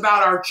thinking it is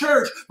about our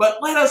church, but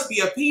let us be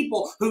a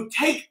people who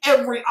take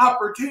every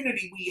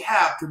opportunity we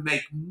have to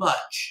make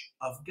much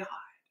of God.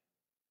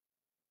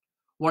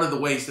 One of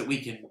the ways that we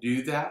can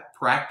do that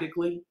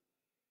practically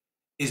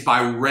is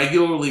by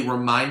regularly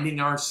reminding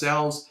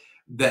ourselves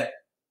that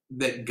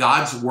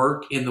God's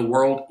work in the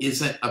world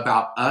isn't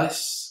about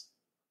us,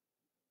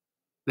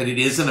 that it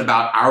isn't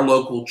about our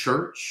local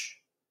church,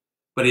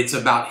 but it's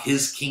about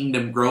his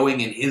kingdom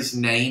growing and his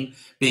name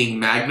being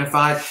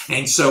magnified.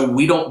 And so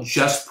we don't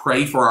just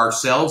pray for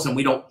ourselves and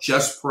we don't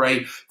just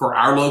pray for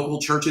our local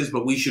churches,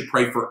 but we should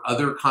pray for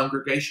other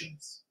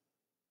congregations.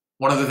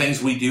 One of the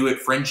things we do at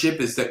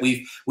Friendship is that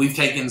we've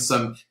taken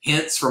some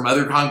hints from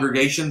other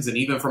congregations and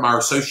even from our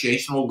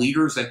associational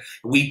leaders, and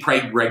we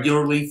pray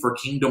regularly for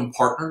kingdom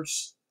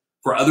partners,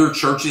 for other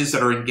churches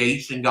that are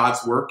engaged in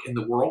God's work in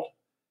the world.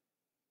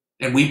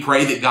 And we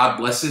pray that God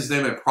blesses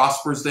them and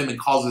prospers them and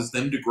causes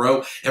them to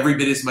grow every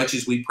bit as much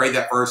as we pray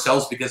that for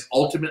ourselves, because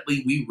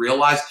ultimately we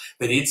realize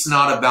that it's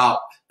not about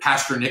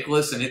Pastor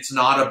Nicholas and it's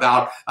not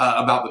about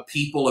the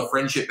people of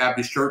Friendship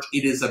Baptist Church.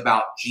 It is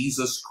about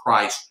Jesus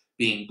Christ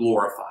being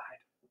glorified.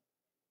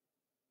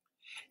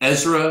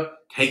 Ezra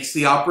takes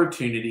the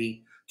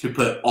opportunity to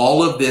put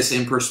all of this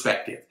in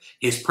perspective.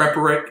 His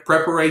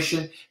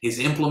preparation, his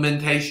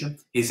implementation,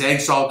 his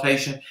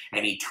exaltation,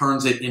 and he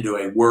turns it into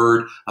a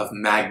word of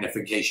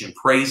magnification,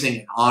 praising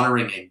and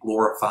honoring and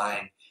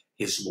glorifying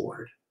his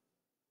Lord.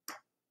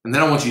 And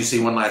then I want you to see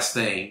one last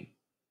thing,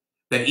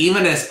 that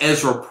even as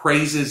Ezra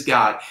praises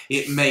God,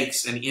 it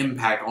makes an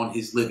impact on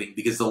his living.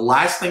 Because the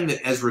last thing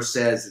that Ezra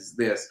says is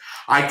this: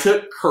 I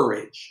took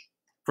courage,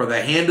 for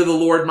the hand of the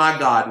Lord my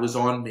God was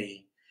on me,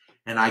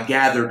 and I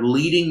gathered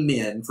leading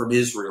men from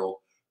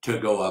Israel to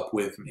go up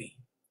with me.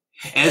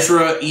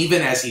 Ezra,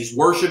 even as he's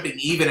worshiping,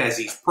 even as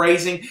he's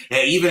praising,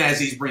 even as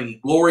he's bringing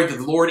glory to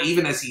the Lord,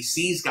 even as he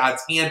sees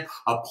God's hand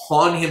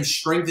upon him,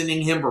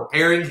 strengthening him,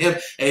 preparing him,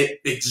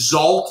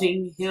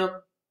 exalting him,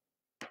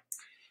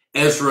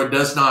 Ezra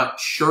does not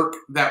shirk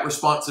that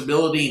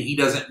responsibility, and he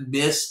doesn't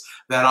miss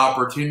that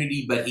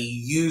opportunity, but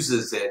he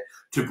uses it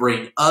to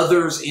bring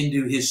others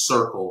into his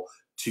circle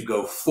to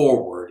go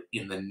forward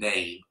in the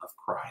name of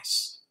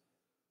Christ.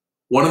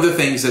 One of the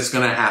things that's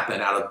going to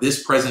happen out of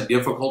this present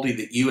difficulty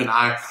that you and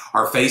I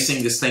are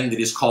facing, this thing that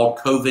is called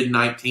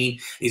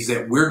COVID-19, is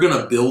that we're going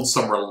to build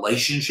some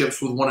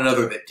relationships with one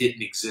another that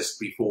didn't exist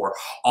before,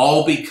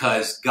 all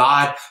because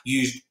God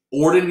used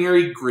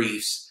ordinary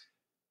griefs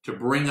to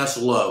bring us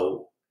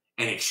low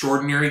and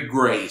extraordinary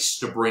grace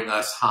to bring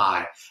us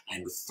high.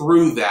 And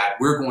through that,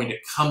 we're going to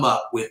come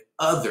up with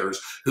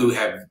others who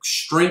have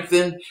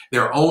strengthened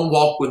their own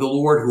walk with the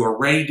Lord, who are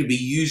ready to be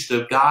used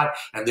of God,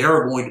 and there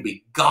are going to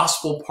be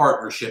gospel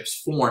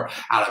partnerships formed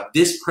out of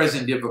this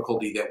present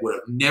difficulty that would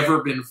have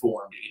never been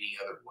formed any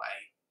other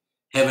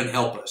way. Heaven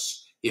help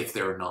us if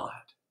they're not.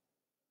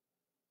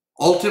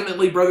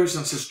 Ultimately, brothers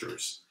and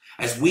sisters,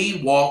 as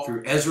we walk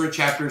through Ezra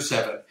chapter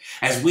 7,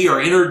 as we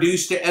are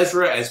introduced to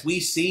Ezra, as we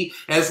see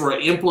Ezra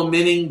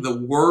implementing the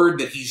word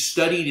that he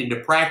studied into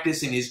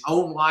practice in his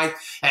own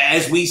life,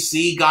 as we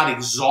see God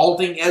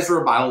exalting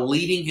Ezra by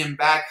leading him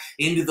back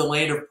into the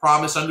land of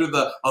promise under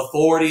the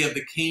authority of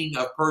the king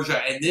of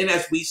Persia, and then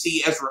as we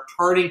see Ezra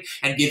turning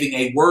and giving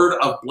a word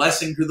of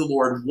blessing to the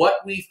Lord, what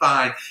we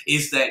find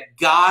is that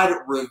God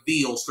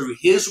reveals through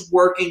his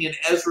working in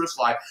Ezra's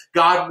life,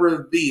 God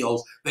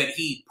reveals that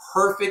he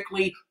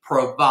perfectly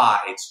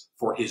provides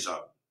for his own.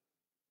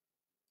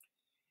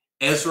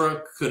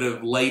 Ezra could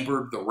have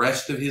labored the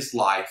rest of his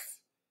life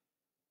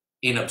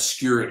in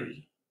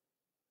obscurity,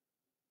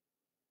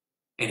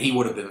 and he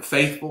would have been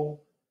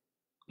faithful,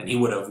 and he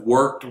would have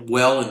worked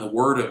well in the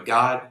Word of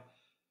God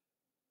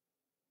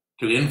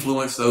to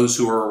influence those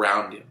who are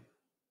around him.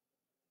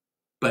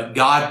 But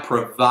God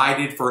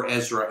provided for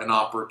Ezra an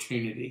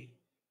opportunity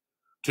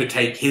to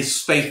take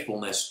his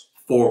faithfulness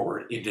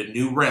forward into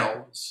new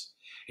realms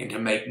and to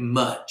make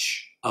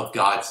much of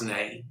God's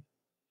name.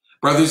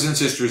 Brothers and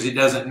sisters, it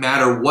doesn't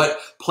matter what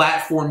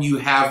platform you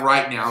have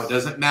right now. It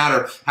doesn't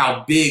matter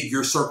how big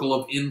your circle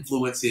of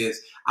influence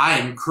is. I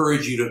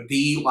encourage you to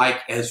be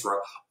like Ezra.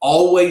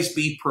 Always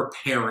be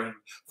preparing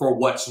for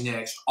what's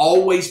next.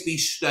 Always be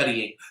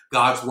studying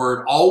God's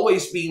Word.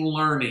 Always be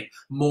learning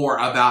more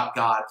about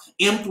God.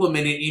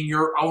 Implement it in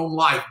your own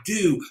life.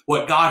 Do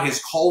what God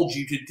has called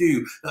you to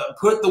do.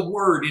 Put the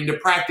Word into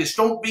practice.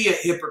 Don't be a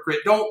hypocrite.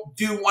 Don't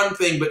do one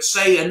thing but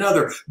say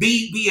another.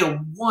 Be a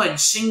one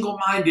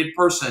single-minded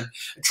person.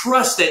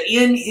 Trust that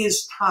in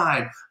His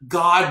time,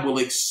 God will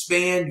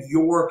expand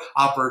your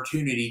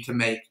opportunity to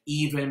make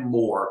even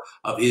more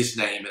of His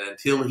name. And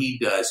until He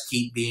does,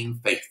 keep being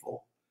faithful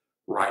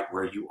right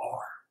where you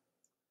are.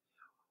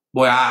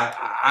 Boy,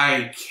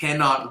 I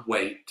cannot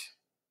wait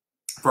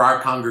for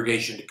our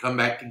congregation to come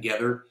back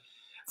together,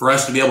 for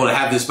us to be able to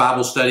have this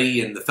Bible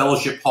study in the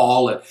fellowship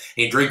hall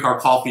and drink our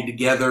coffee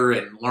together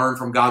and learn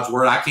from God's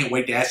Word. I can't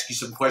wait to ask you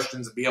some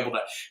questions and be able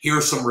to hear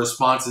some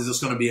responses.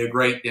 It's going to be a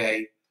great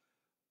day.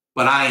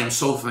 But I am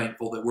so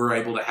thankful that we're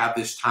able to have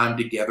this time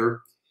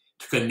together,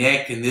 to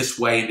connect in this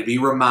way, and to be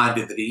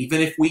reminded that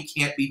even if we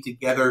can't be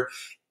together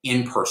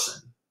in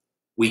person,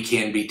 we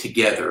can be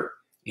together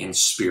in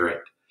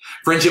spirit.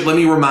 Friendship, let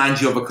me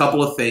remind you of a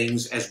couple of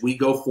things as we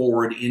go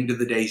forward into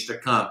the days to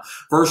come.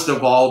 First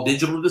of all,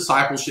 Digital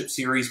Discipleship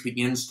Series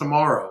begins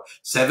tomorrow,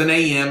 7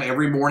 a.m.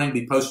 every morning,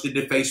 be posted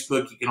to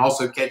Facebook. You can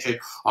also catch it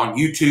on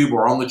YouTube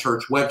or on the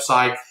church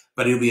website,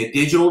 but it'll be a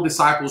Digital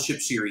Discipleship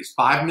Series,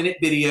 5-minute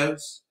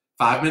videos.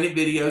 5-minute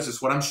videos is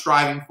what I'm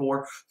striving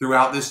for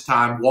throughout this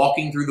time,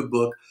 walking through the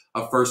book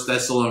of 1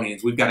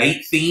 Thessalonians. We've got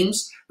 8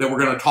 themes that we're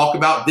going to talk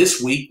about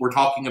this week. We're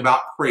talking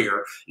about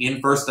prayer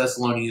in 1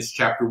 Thessalonians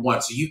chapter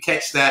 1. So you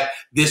catch that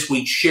this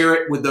week. Share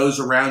it with those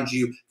around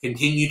you.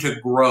 Continue to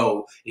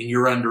grow in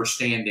your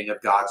understanding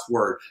of God's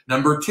Word.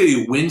 Number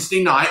 2,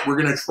 Wednesday night,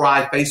 we're going to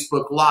try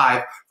Facebook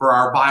Live for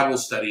our Bible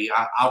study.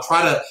 I'll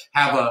try to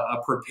have a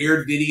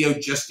prepared video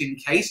just in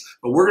case,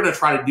 but we're going to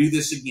try to do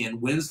this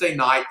again Wednesday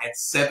night at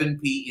 7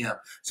 p.m.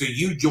 So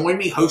you join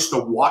me, host a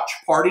watch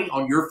party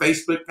on your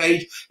Facebook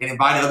page, and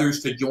invite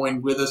others to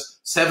join with us.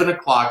 7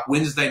 o'clock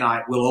Wednesday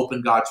night, we'll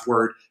open God's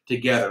Word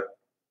together.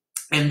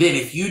 And then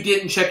if you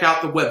didn't check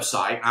out the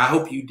website, I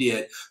hope you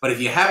did, but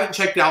if you haven't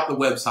checked out the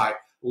website,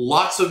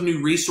 lots of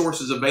new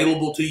resources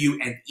available to you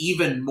and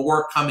even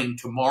more coming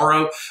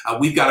tomorrow.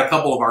 We've got a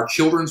couple of our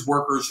children's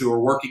workers who are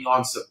working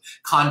on some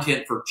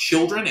content for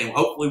children, and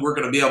hopefully we're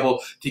going to be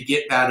able to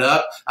get that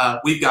up.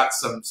 We've got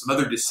some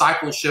other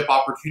discipleship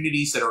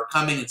opportunities that are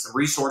coming and some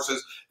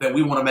resources that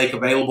we want to make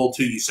available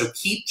to you. So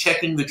keep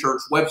checking the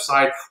church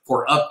website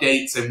for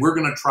updates, and we're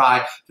going to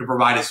try to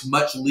provide as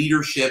much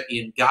leadership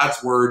in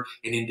God's Word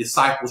and in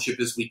discipleship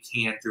as we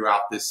can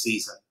throughout this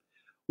season.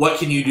 What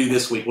can you do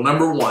this week? Well,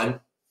 number 1,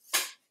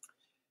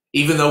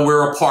 even though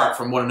we're apart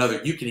from one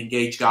another, you can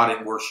engage God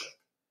in worship.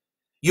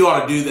 You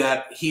ought to do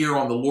that here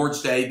on the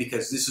Lord's Day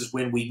because this is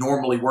when we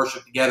normally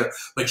worship together.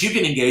 But you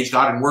can engage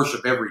God in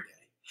worship every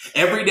day.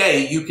 Every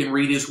day you can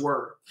read His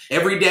Word.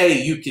 Every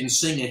day you can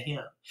sing a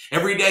hymn.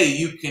 Every day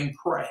you can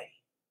pray.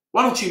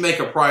 Why don't you make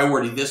a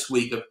priority this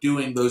week of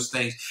doing those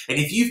things? And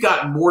if you've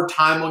got more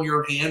time on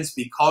your hands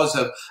because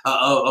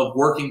of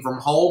working from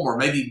home or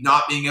maybe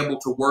not being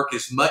able to work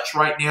as much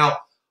right now,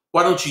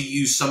 why don't you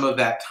use some of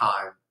that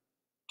time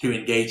to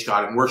engage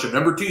God in worship?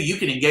 Number 2, you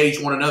can engage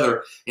one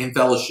another in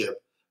fellowship.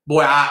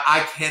 Boy,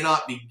 I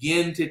cannot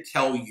begin to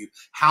tell you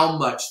how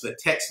much the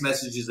text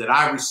messages that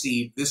I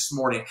received this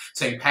morning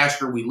saying,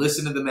 Pastor, we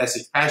listened to the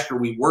message. Pastor,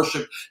 we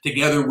worshiped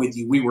together with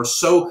you. We were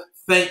so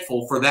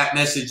thankful for that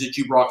message that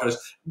you brought to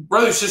us.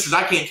 Brothers and sisters,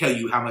 I can't tell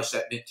you how much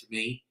that meant to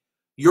me.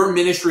 Your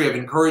ministry of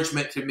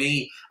encouragement to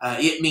me,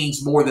 it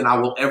means more than I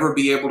will ever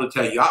be able to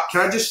tell you.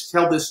 Can I just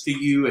tell this to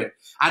you? And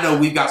I know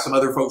we've got some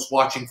other folks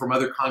watching from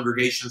other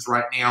congregations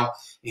right now,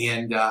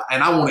 and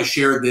I want to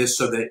share this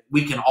so that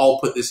we can all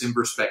put this in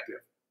perspective.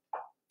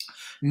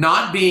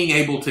 Not being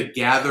able to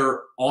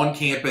gather on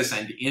campus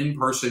and in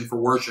person for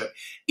worship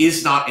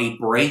is not a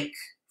break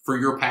for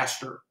your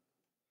pastor.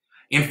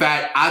 In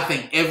fact, I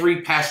think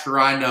every pastor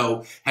I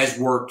know has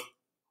worked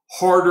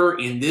harder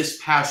in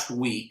this past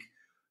week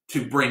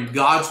to bring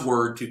God's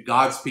Word to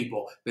God's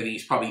people than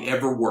he's probably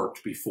ever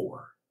worked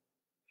before.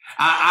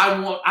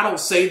 I don't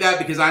say that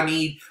because I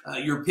need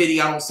your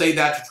pity. I don't say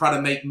that to try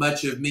to make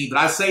much of me, but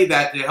I say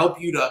that to help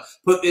you to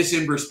put this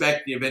in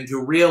perspective and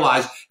to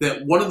realize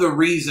that one of the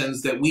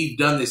reasons that we've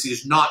done this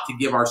is not to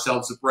give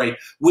ourselves a break.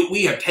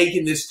 We have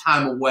taken this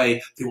time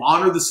away to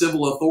honor the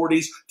civil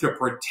authorities, to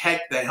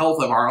protect the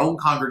health of our own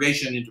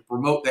congregation, and to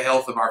promote the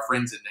health of our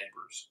friends and neighbors.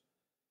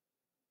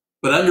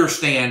 But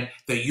understand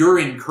that your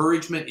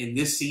encouragement in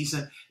this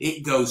season,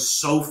 it goes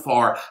so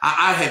far.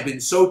 I have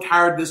been so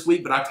tired this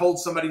week, but I told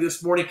somebody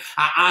this morning,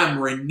 I'm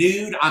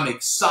renewed. I'm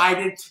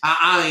excited.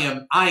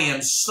 I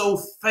am so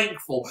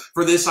thankful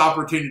for this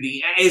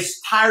opportunity. As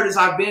tired as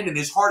I've been and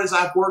as hard as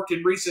I've worked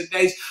in recent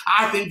days,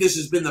 I think this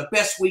has been the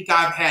best week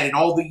I've had in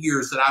all the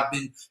years that I've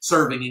been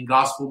serving in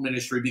gospel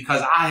ministry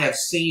because I have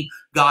seen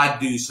God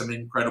do some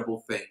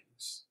incredible things.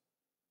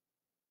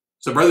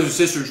 So brothers and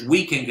sisters,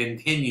 we can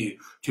continue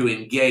to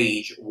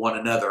engage one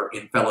another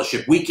in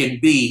fellowship. We can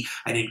be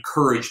an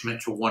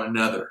encouragement to one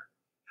another.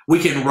 We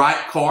can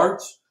write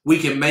cards. We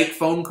can make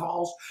phone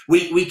calls.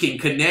 We can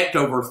connect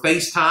over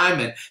FaceTime,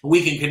 and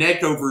we can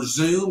connect over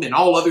Zoom and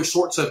all other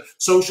sorts of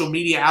social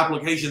media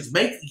applications.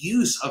 Make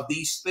use of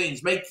these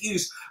things. Make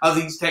use of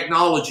these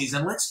technologies,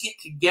 and let's get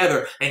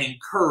together and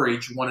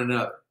encourage one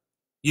another.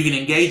 You can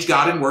engage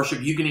God in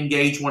worship. You can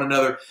engage one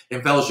another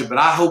in fellowship. But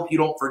I hope you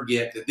don't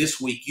forget that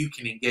this week you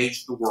can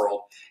engage the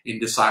world in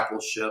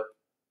discipleship.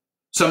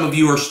 Some of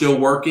you are still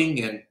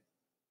working, and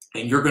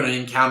you're going to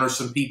encounter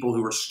some people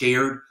who are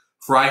scared,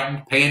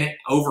 frightened,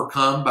 panicked,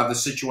 overcome by the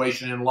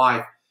situation in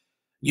life.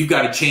 You've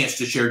got a chance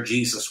to share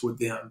Jesus with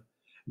them.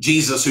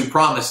 Jesus, who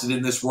promised that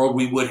in this world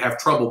we would have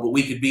trouble, but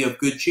we could be of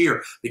good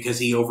cheer because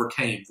he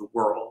overcame the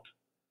world.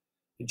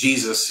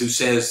 Jesus, who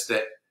says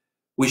that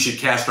we should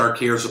cast our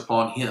cares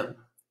upon him,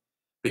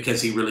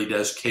 because he really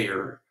does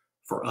care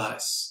for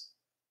us.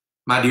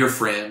 My dear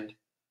friend,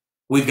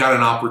 we've got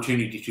an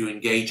opportunity to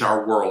engage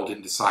our world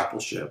in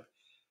discipleship,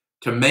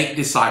 to make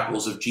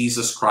disciples of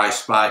Jesus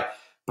Christ by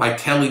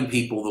telling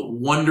people the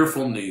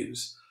wonderful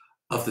news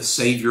of the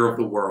Savior of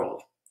the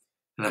world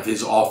and of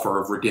his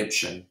offer of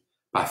redemption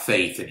by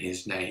faith in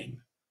his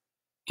name.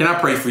 Can I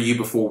pray for you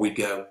before we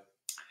go?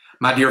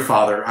 My dear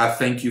Father, I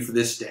thank you for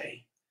this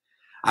day.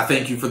 I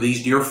thank you for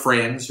these dear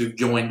friends who've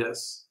joined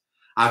us.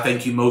 I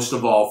thank you most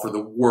of all for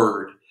the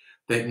word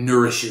that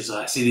nourishes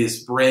us. It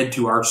is bread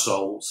to our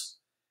souls.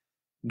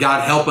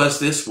 God, help us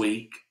this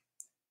week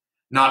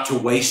not to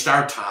waste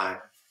our time,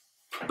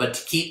 but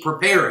to keep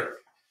preparing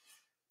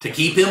to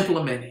keep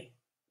implementing,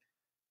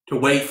 to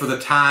wait for the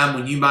time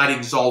when you might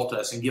exalt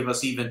us and give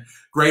us even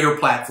greater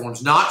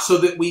platforms, not so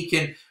that we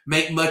can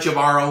make much of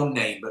our own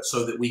name, but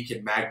so that we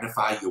can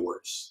magnify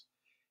yours.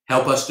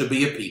 Help us to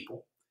be a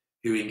people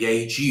who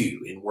engage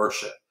you in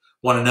worship,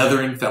 one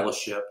another in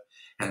fellowship,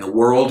 and the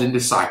world in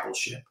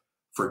discipleship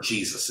for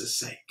Jesus'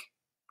 sake.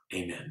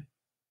 Amen.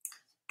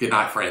 Good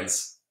night,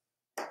 friends.